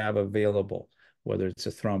you have available, whether it's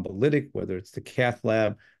a thrombolytic, whether it's the cath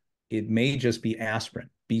lab. It may just be aspirin.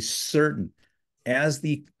 Be certain, as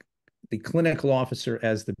the clinical officer,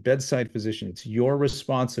 as the bedside physician, it's your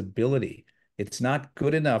responsibility. It's not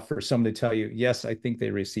good enough for someone to tell you, yes, I think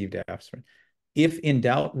they received aspirin. If in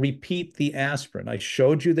doubt, repeat the aspirin. I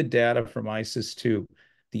showed you the data from ISIS-2.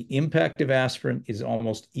 The impact of aspirin is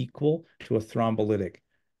almost equal to a thrombolytic.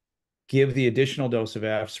 Give the additional dose of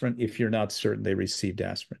aspirin if you're not certain they received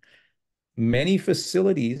aspirin. Many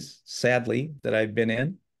facilities, sadly, that I've been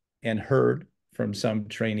in and heard from some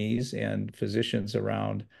trainees and physicians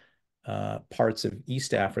around parts of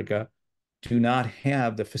East Africa,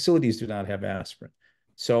 the facilities do not have aspirin.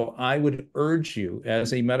 So I would urge you,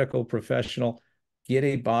 as a medical professional, get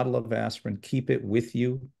a bottle of aspirin, keep it with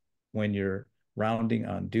you when you're rounding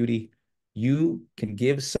on duty. You can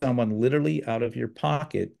give someone literally out of your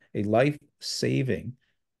pocket a life-saving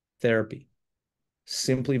therapy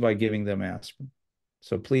simply by giving them aspirin.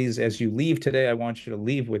 So please, as you leave today, I want you to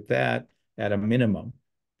leave with that at a minimum,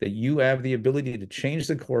 that you have the ability to change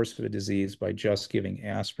the course of a disease by just giving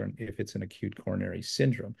aspirin if it's an acute coronary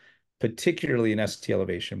syndrome, particularly an ST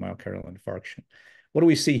elevation myocardial infarction. What do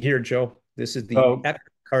we see here, Joe? This is the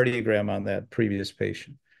echocardiogram on that previous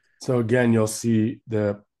patient. So again, you'll see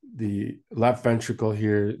the left ventricle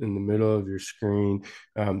here in the middle of your screen.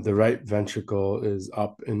 The right ventricle is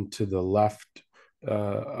up into the left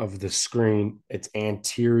of the screen. It's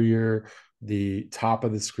anterior The top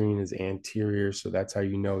of the screen is anterior, so that's how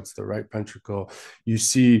you know it's the right ventricle. You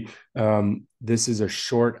see, this is a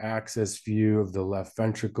short axis view of the left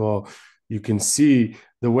ventricle. You can see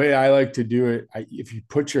the way I like to do it, if you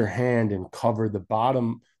put your hand and cover the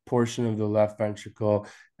bottom portion of the left ventricle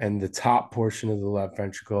and the top portion of the left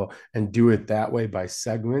ventricle and do it that way by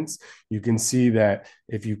segments, you can see that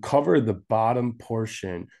if you cover the bottom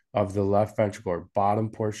portion of the left ventricle or bottom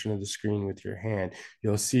portion of the screen with your hand,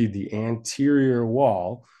 you'll see the anterior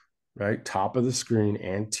wall, right? Top of the screen,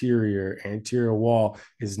 anterior wall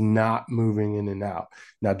is not moving in and out.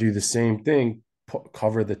 Now do the same thing,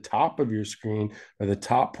 cover the top of your screen or the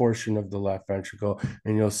top portion of the left ventricle,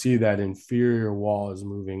 and you'll see that inferior wall is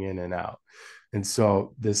moving in and out. And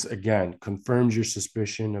so this, again, confirms your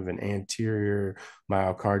suspicion of an anterior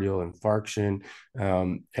myocardial infarction,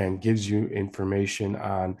 and gives you information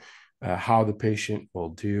on how the patient will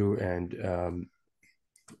do, and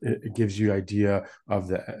it gives you idea of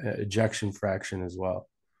the ejection fraction as well.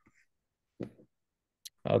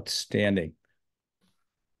 Outstanding.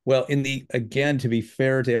 Well, again, to be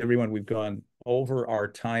fair to everyone, we've gone over our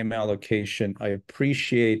time allocation. I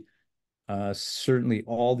appreciate certainly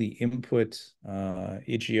all the input,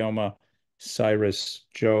 Ijeoma, Cyrus,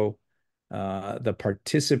 Joe, the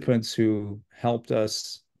participants who helped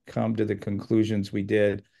us come to the conclusions we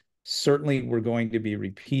did. Certainly, we're going to be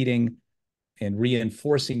repeating and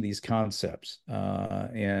reinforcing these concepts, so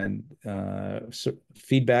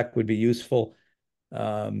feedback would be useful.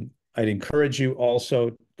 I'd encourage you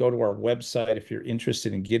also go to our website if you're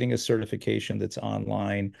interested in getting a certification that's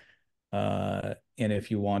online. And if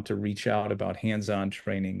you want to reach out about hands-on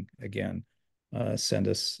training, again, send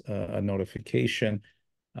us a notification.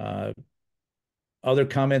 Other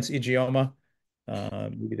comments, Ijeoma,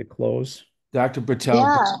 maybe to close? Dr. Patel.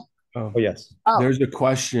 Yeah. Oh, yes. There's a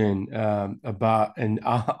question about, and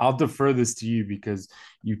I'll defer this to you because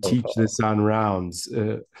you teach this on rounds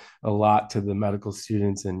a lot to the medical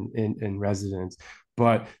students and residents.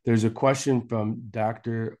 But there's a question from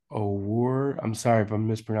Dr. Owur. I'm sorry if I'm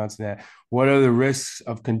mispronouncing that. What are the risks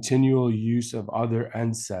of continual use of other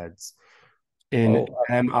NSAIDs in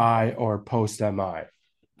MI or post-MI?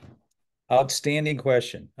 Outstanding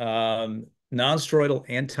question. Non-steroidal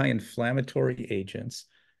anti-inflammatory agents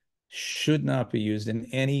should not be used in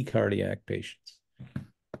any cardiac patients.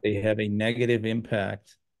 They have a negative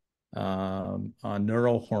impact on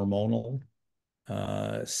neurohormonal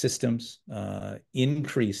systems,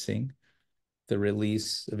 increasing the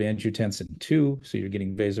release of angiotensin II, so you're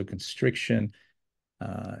getting vasoconstriction.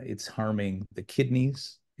 It's harming the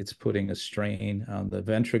kidneys. It's putting a strain on the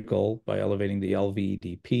ventricle by elevating the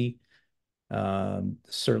LVEDP.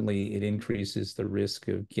 Certainly, it increases the risk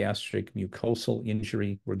of gastric mucosal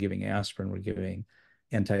injury. We're giving aspirin. We're giving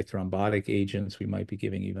antithrombotic agents. We might be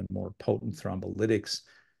giving even more potent thrombolytics.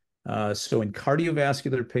 So in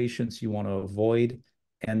cardiovascular patients, you want to avoid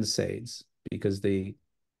NSAIDs because they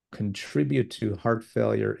contribute to heart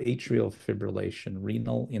failure, atrial fibrillation,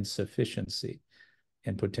 renal insufficiency,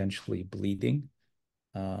 and potentially bleeding.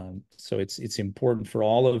 So it's important for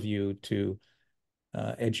all of you to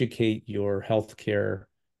educate your healthcare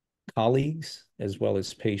colleagues as well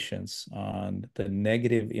as patients on the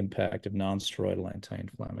negative impact of non-steroidal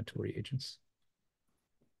anti-inflammatory agents.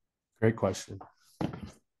 Great question.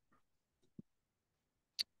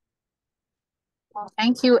 Well,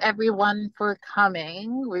 thank you everyone for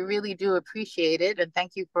coming. We really do appreciate it. And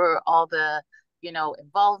thank you for all the,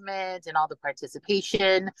 involvement and all the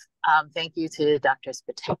participation. Thank you to Dr.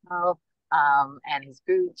 Patel and his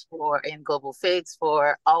group in Global FICCS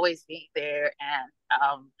for always being there and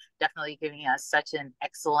definitely giving us such an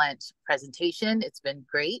excellent presentation. It's been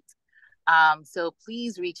great. So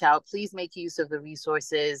please reach out. Please make use of the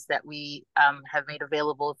resources that we have made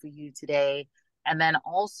available for you today. And then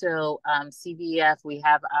also CVEF, we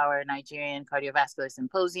have our Nigerian Cardiovascular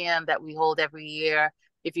Symposium that we hold every year.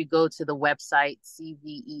 If you go to the website,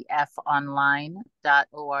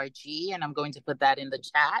 cvefonline.org, and I'm going to put that in the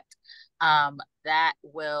chat, that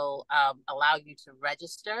will allow you to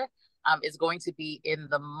register. It's going to be in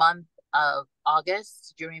the month of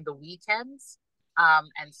August during the weekends.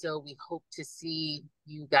 And so we hope to see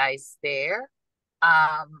you guys there.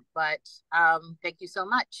 But thank you so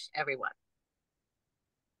much, everyone.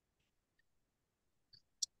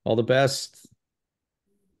 All the best.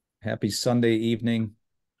 Happy Sunday evening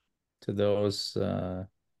to those that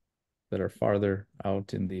are farther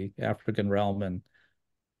out in the African realm, and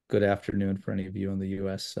good afternoon for any of you on the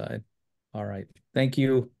US side. All right. Thank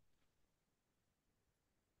you.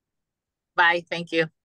 Bye. Thank you.